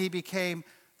 and he became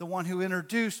the one who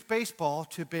introduced baseball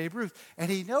to Babe Ruth.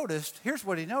 And here's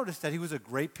what he noticed, that he was a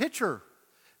great pitcher.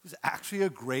 He was actually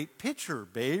a great pitcher,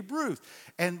 Babe Ruth.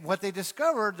 And what they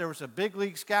discovered, there was a big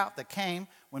league scout that came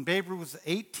when Babe Ruth was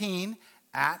 18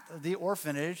 at the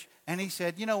orphanage, and he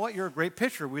said, you know what, you're a great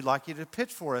pitcher. We'd like you to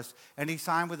pitch for us. And he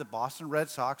signed with the Boston Red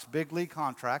Sox, big league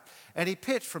contract, and he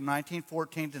pitched from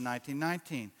 1914 to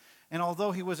 1919. And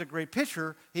although he was a great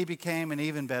pitcher, he became an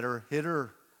even better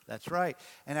hitter. That's right.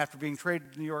 And after being traded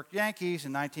to the New York Yankees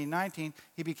in 1919,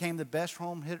 he became the best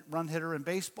run hitter in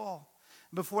baseball.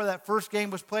 Before that first game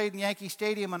was played in Yankee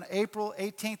Stadium on April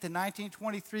 18th in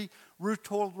 1923, Ruth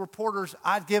told reporters,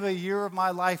 I'd give a year of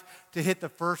my life to hit the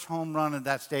first home run in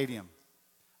that stadium.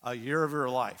 A year of your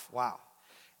life. Wow.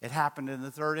 It happened in the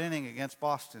 3rd inning against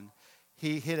Boston.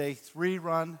 He hit a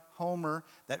 3-run homer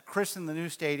that christened the new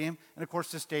stadium. And, of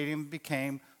course, the stadium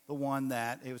became the one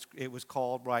that it was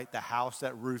called, right, the house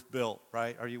that Ruth built,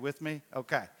 right? Are you with me?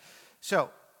 Okay. So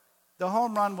the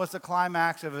home run was the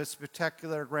climax of a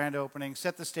spectacular grand opening,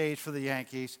 set the stage for the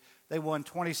Yankees. They won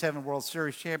 27 World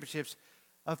Series championships.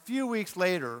 A few weeks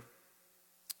later,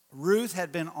 Ruth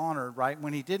had been honored, right,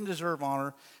 when he didn't deserve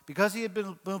honor, because he had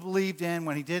been believed in,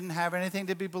 when he didn't have anything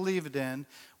to be believed in,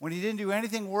 when he didn't do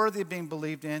anything worthy of being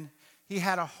believed in. He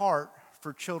had a heart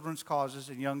for children's causes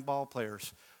and young ball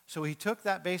players. So he took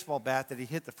that baseball bat that he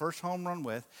hit the first home run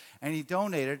with, and he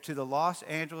donated it to the Los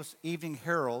Angeles Evening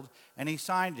Herald, and he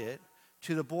signed it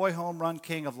to the boy home run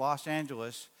king of Los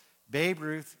Angeles, Babe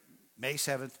Ruth, May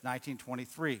 7th,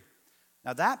 1923.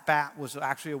 Now, that bat was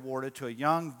actually awarded to a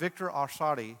young Victor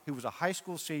Arsati, who was a high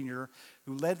school senior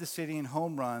who led the city in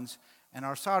home runs, and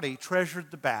Arsati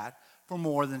treasured the bat for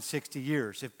more than 60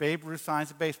 years. If Babe Ruth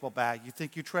signs a baseball bat, you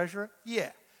think you treasure it?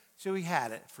 Yeah. So he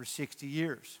had it for 60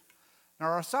 years. Now,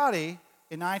 Arsati,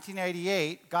 in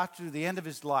 1988, got to the end of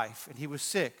his life, and he was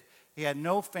sick. He had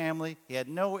no family. He had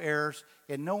no heirs.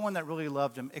 He had no one that really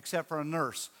loved him except for a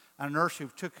nurse who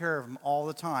took care of him all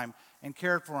the time and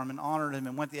cared for him and honored him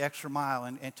and went the extra mile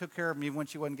and took care of him even when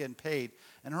she wasn't getting paid.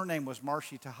 And her name was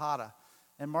Marcy Tejada.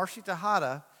 And Marcy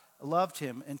Tejada loved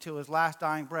him until his last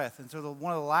dying breath. And so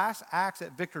one of the last acts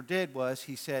that Victor did was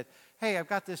he said, hey, I've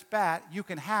got this bat. You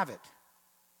can have it.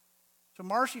 So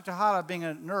Marcy Tejada, being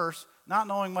a nurse, not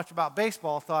knowing much about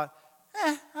baseball, thought,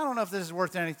 I don't know if this is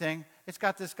worth anything. It's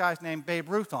got this guy's name, Babe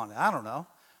Ruth, on it. I don't know.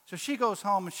 So she goes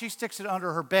home and she sticks it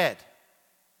under her bed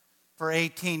for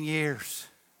 18 years.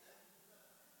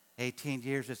 18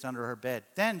 years it's under her bed.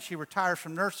 Then she retires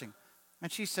from nursing,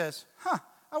 and she says,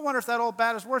 I wonder if that old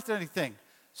bat is worth anything.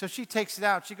 So she takes it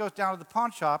out. She goes down to the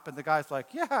pawn shop, and the guy's like,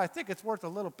 yeah, I think it's worth a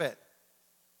little bit.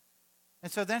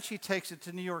 And so then she takes it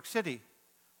to New York City,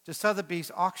 to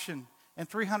Sotheby's auction, and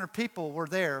 300 people were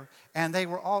there, and they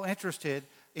were all interested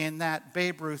in that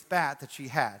Babe Ruth bat that she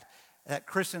had at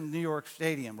christened New York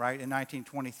Stadium, right, in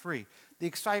 1923. The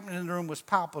excitement in the room was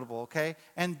palpable, okay?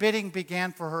 And bidding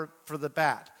began for the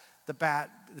bat. The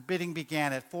bidding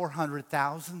began at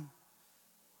 $400,000.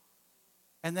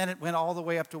 And then it went all the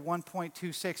way up to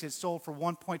 1.26. It sold for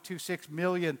 1.26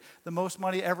 million, the most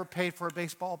money ever paid for a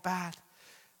baseball bat.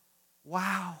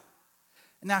 Wow.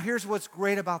 Now here's what's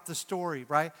great about the story,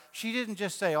 right? She didn't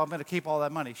just say, oh, I'm going to keep all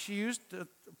that money. She used a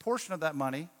portion of that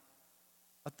money,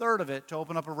 a third of it, to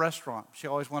open up a restaurant. She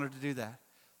always wanted to do that.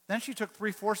 Then she took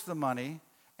 3/4 of the money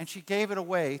and she gave it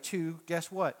away to,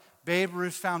 guess what? Babe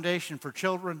Ruth's Foundation for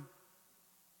Children.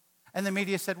 And the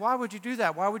media said, why would you do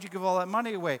that? Why would you give all that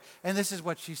money away? And this is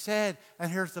what she said,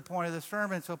 and here's the point of the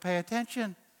sermon, so pay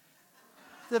attention.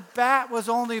 The bat was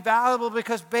only valuable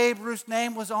because Babe Ruth's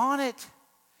name was on it.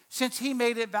 Since he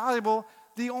made it valuable,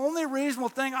 the only reasonable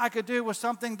thing I could do was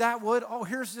something that would, oh,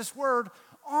 here's this word,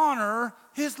 honor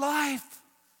his life.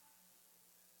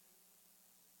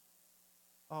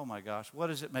 Oh my gosh, what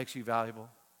is it makes you valuable?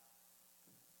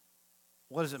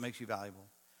 What does it make you valuable?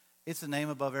 It's the name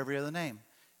above every other name.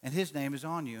 And his name is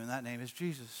on you, and that name is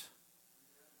Jesus.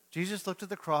 Jesus looked at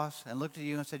the cross and looked at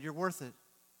you and said, you're worth it.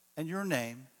 And your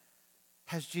name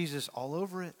has Jesus all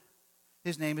over it.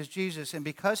 His name is Jesus. And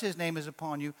because his name is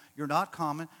upon you, you're not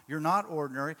common, you're not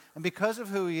ordinary. And because of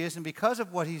who he is and because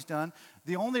of what he's done,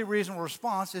 the only reasonable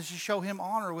response is to show him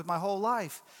honor with my whole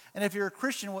life. And if you're a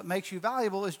Christian, what makes you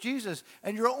valuable is Jesus.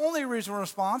 And your only reasonable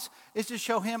response is to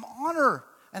show him honor.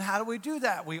 And how do we do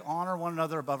that? We honor one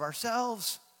another above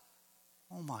ourselves.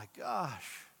 Oh my gosh.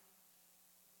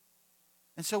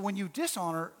 And so when you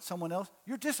dishonor someone else,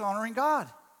 you're dishonoring God.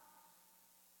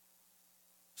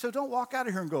 So don't walk out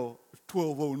of here and go, it's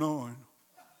 12:09.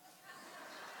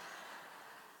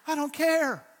 I don't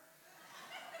care.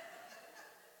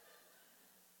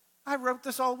 I wrote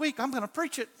this all week. I'm going to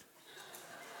preach it.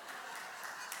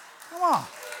 Come on.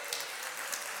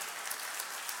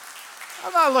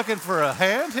 I'm not looking for a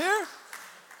hand here.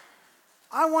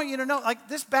 I want you to know, like,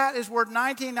 this bat is worth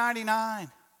 $19.99.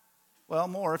 Well,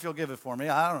 more if you'll give it for me.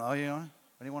 I don't know,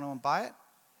 anyone want to buy it?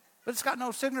 But it's got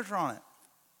no signature on it.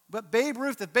 But Babe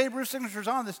Ruth, if Babe Ruth's signature is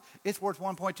on this, it's worth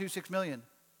 $1.26 million.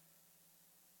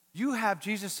 You have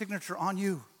Jesus' signature on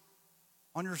you,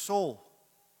 on your soul.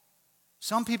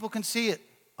 Some people can see it,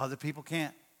 other people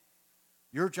can't.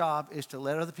 Your job is to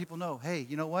let other people know, hey,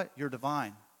 you know what? You're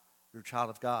divine. You're a child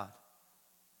of God.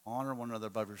 Honor one another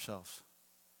above yourselves.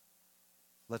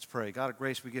 Let's pray. God of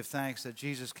grace, we give thanks that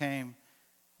Jesus came,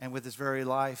 and with his very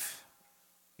life,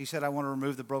 he said, I want to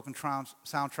remove the broken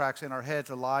soundtracks in our heads,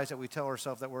 the lies that we tell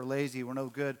ourselves that we're lazy, we're no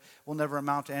good, we'll never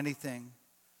amount to anything.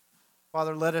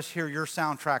 Father, let us hear your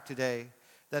soundtrack today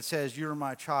that says, you're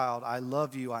my child, I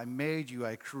love you, I made you,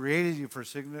 I created you for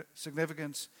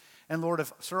significance. And Lord,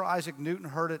 if Sir Isaac Newton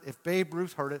heard it, if Babe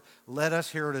Ruth heard it, let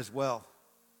us hear it as well.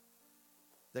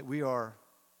 That we are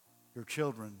your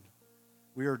children.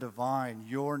 We are divine.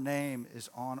 Your name is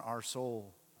on our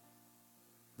soul.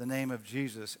 The name of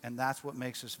Jesus. And that's what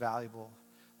makes us valuable.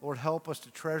 Lord, help us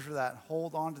to treasure that,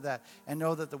 hold on to that, and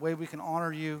know that the way we can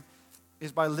honor you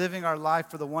is by living our life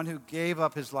for the one who gave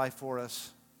up his life for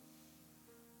us.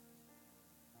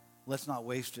 Let's not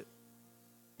waste it.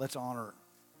 Let's honor it.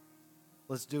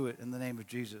 Let's do it in the name of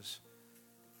Jesus.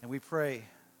 And we pray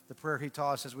the prayer he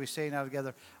taught us as we say now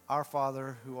together, Our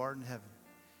Father who art in heaven,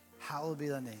 hallowed be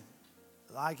thy name.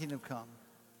 Thy kingdom come,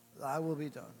 thy will be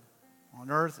done, on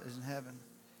earth as in heaven.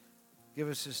 Give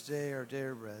us this day our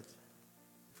daily bread.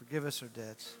 Forgive us our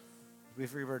debts, as we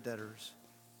forgive our debtors.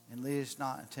 And lead us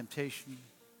not in temptation,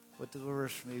 but deliver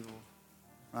us from evil.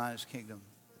 Thine is kingdom,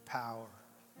 the power,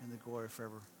 and the glory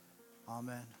forever.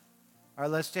 Amen. All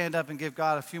right, let's stand up and give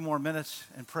God a few more minutes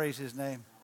and praise his name.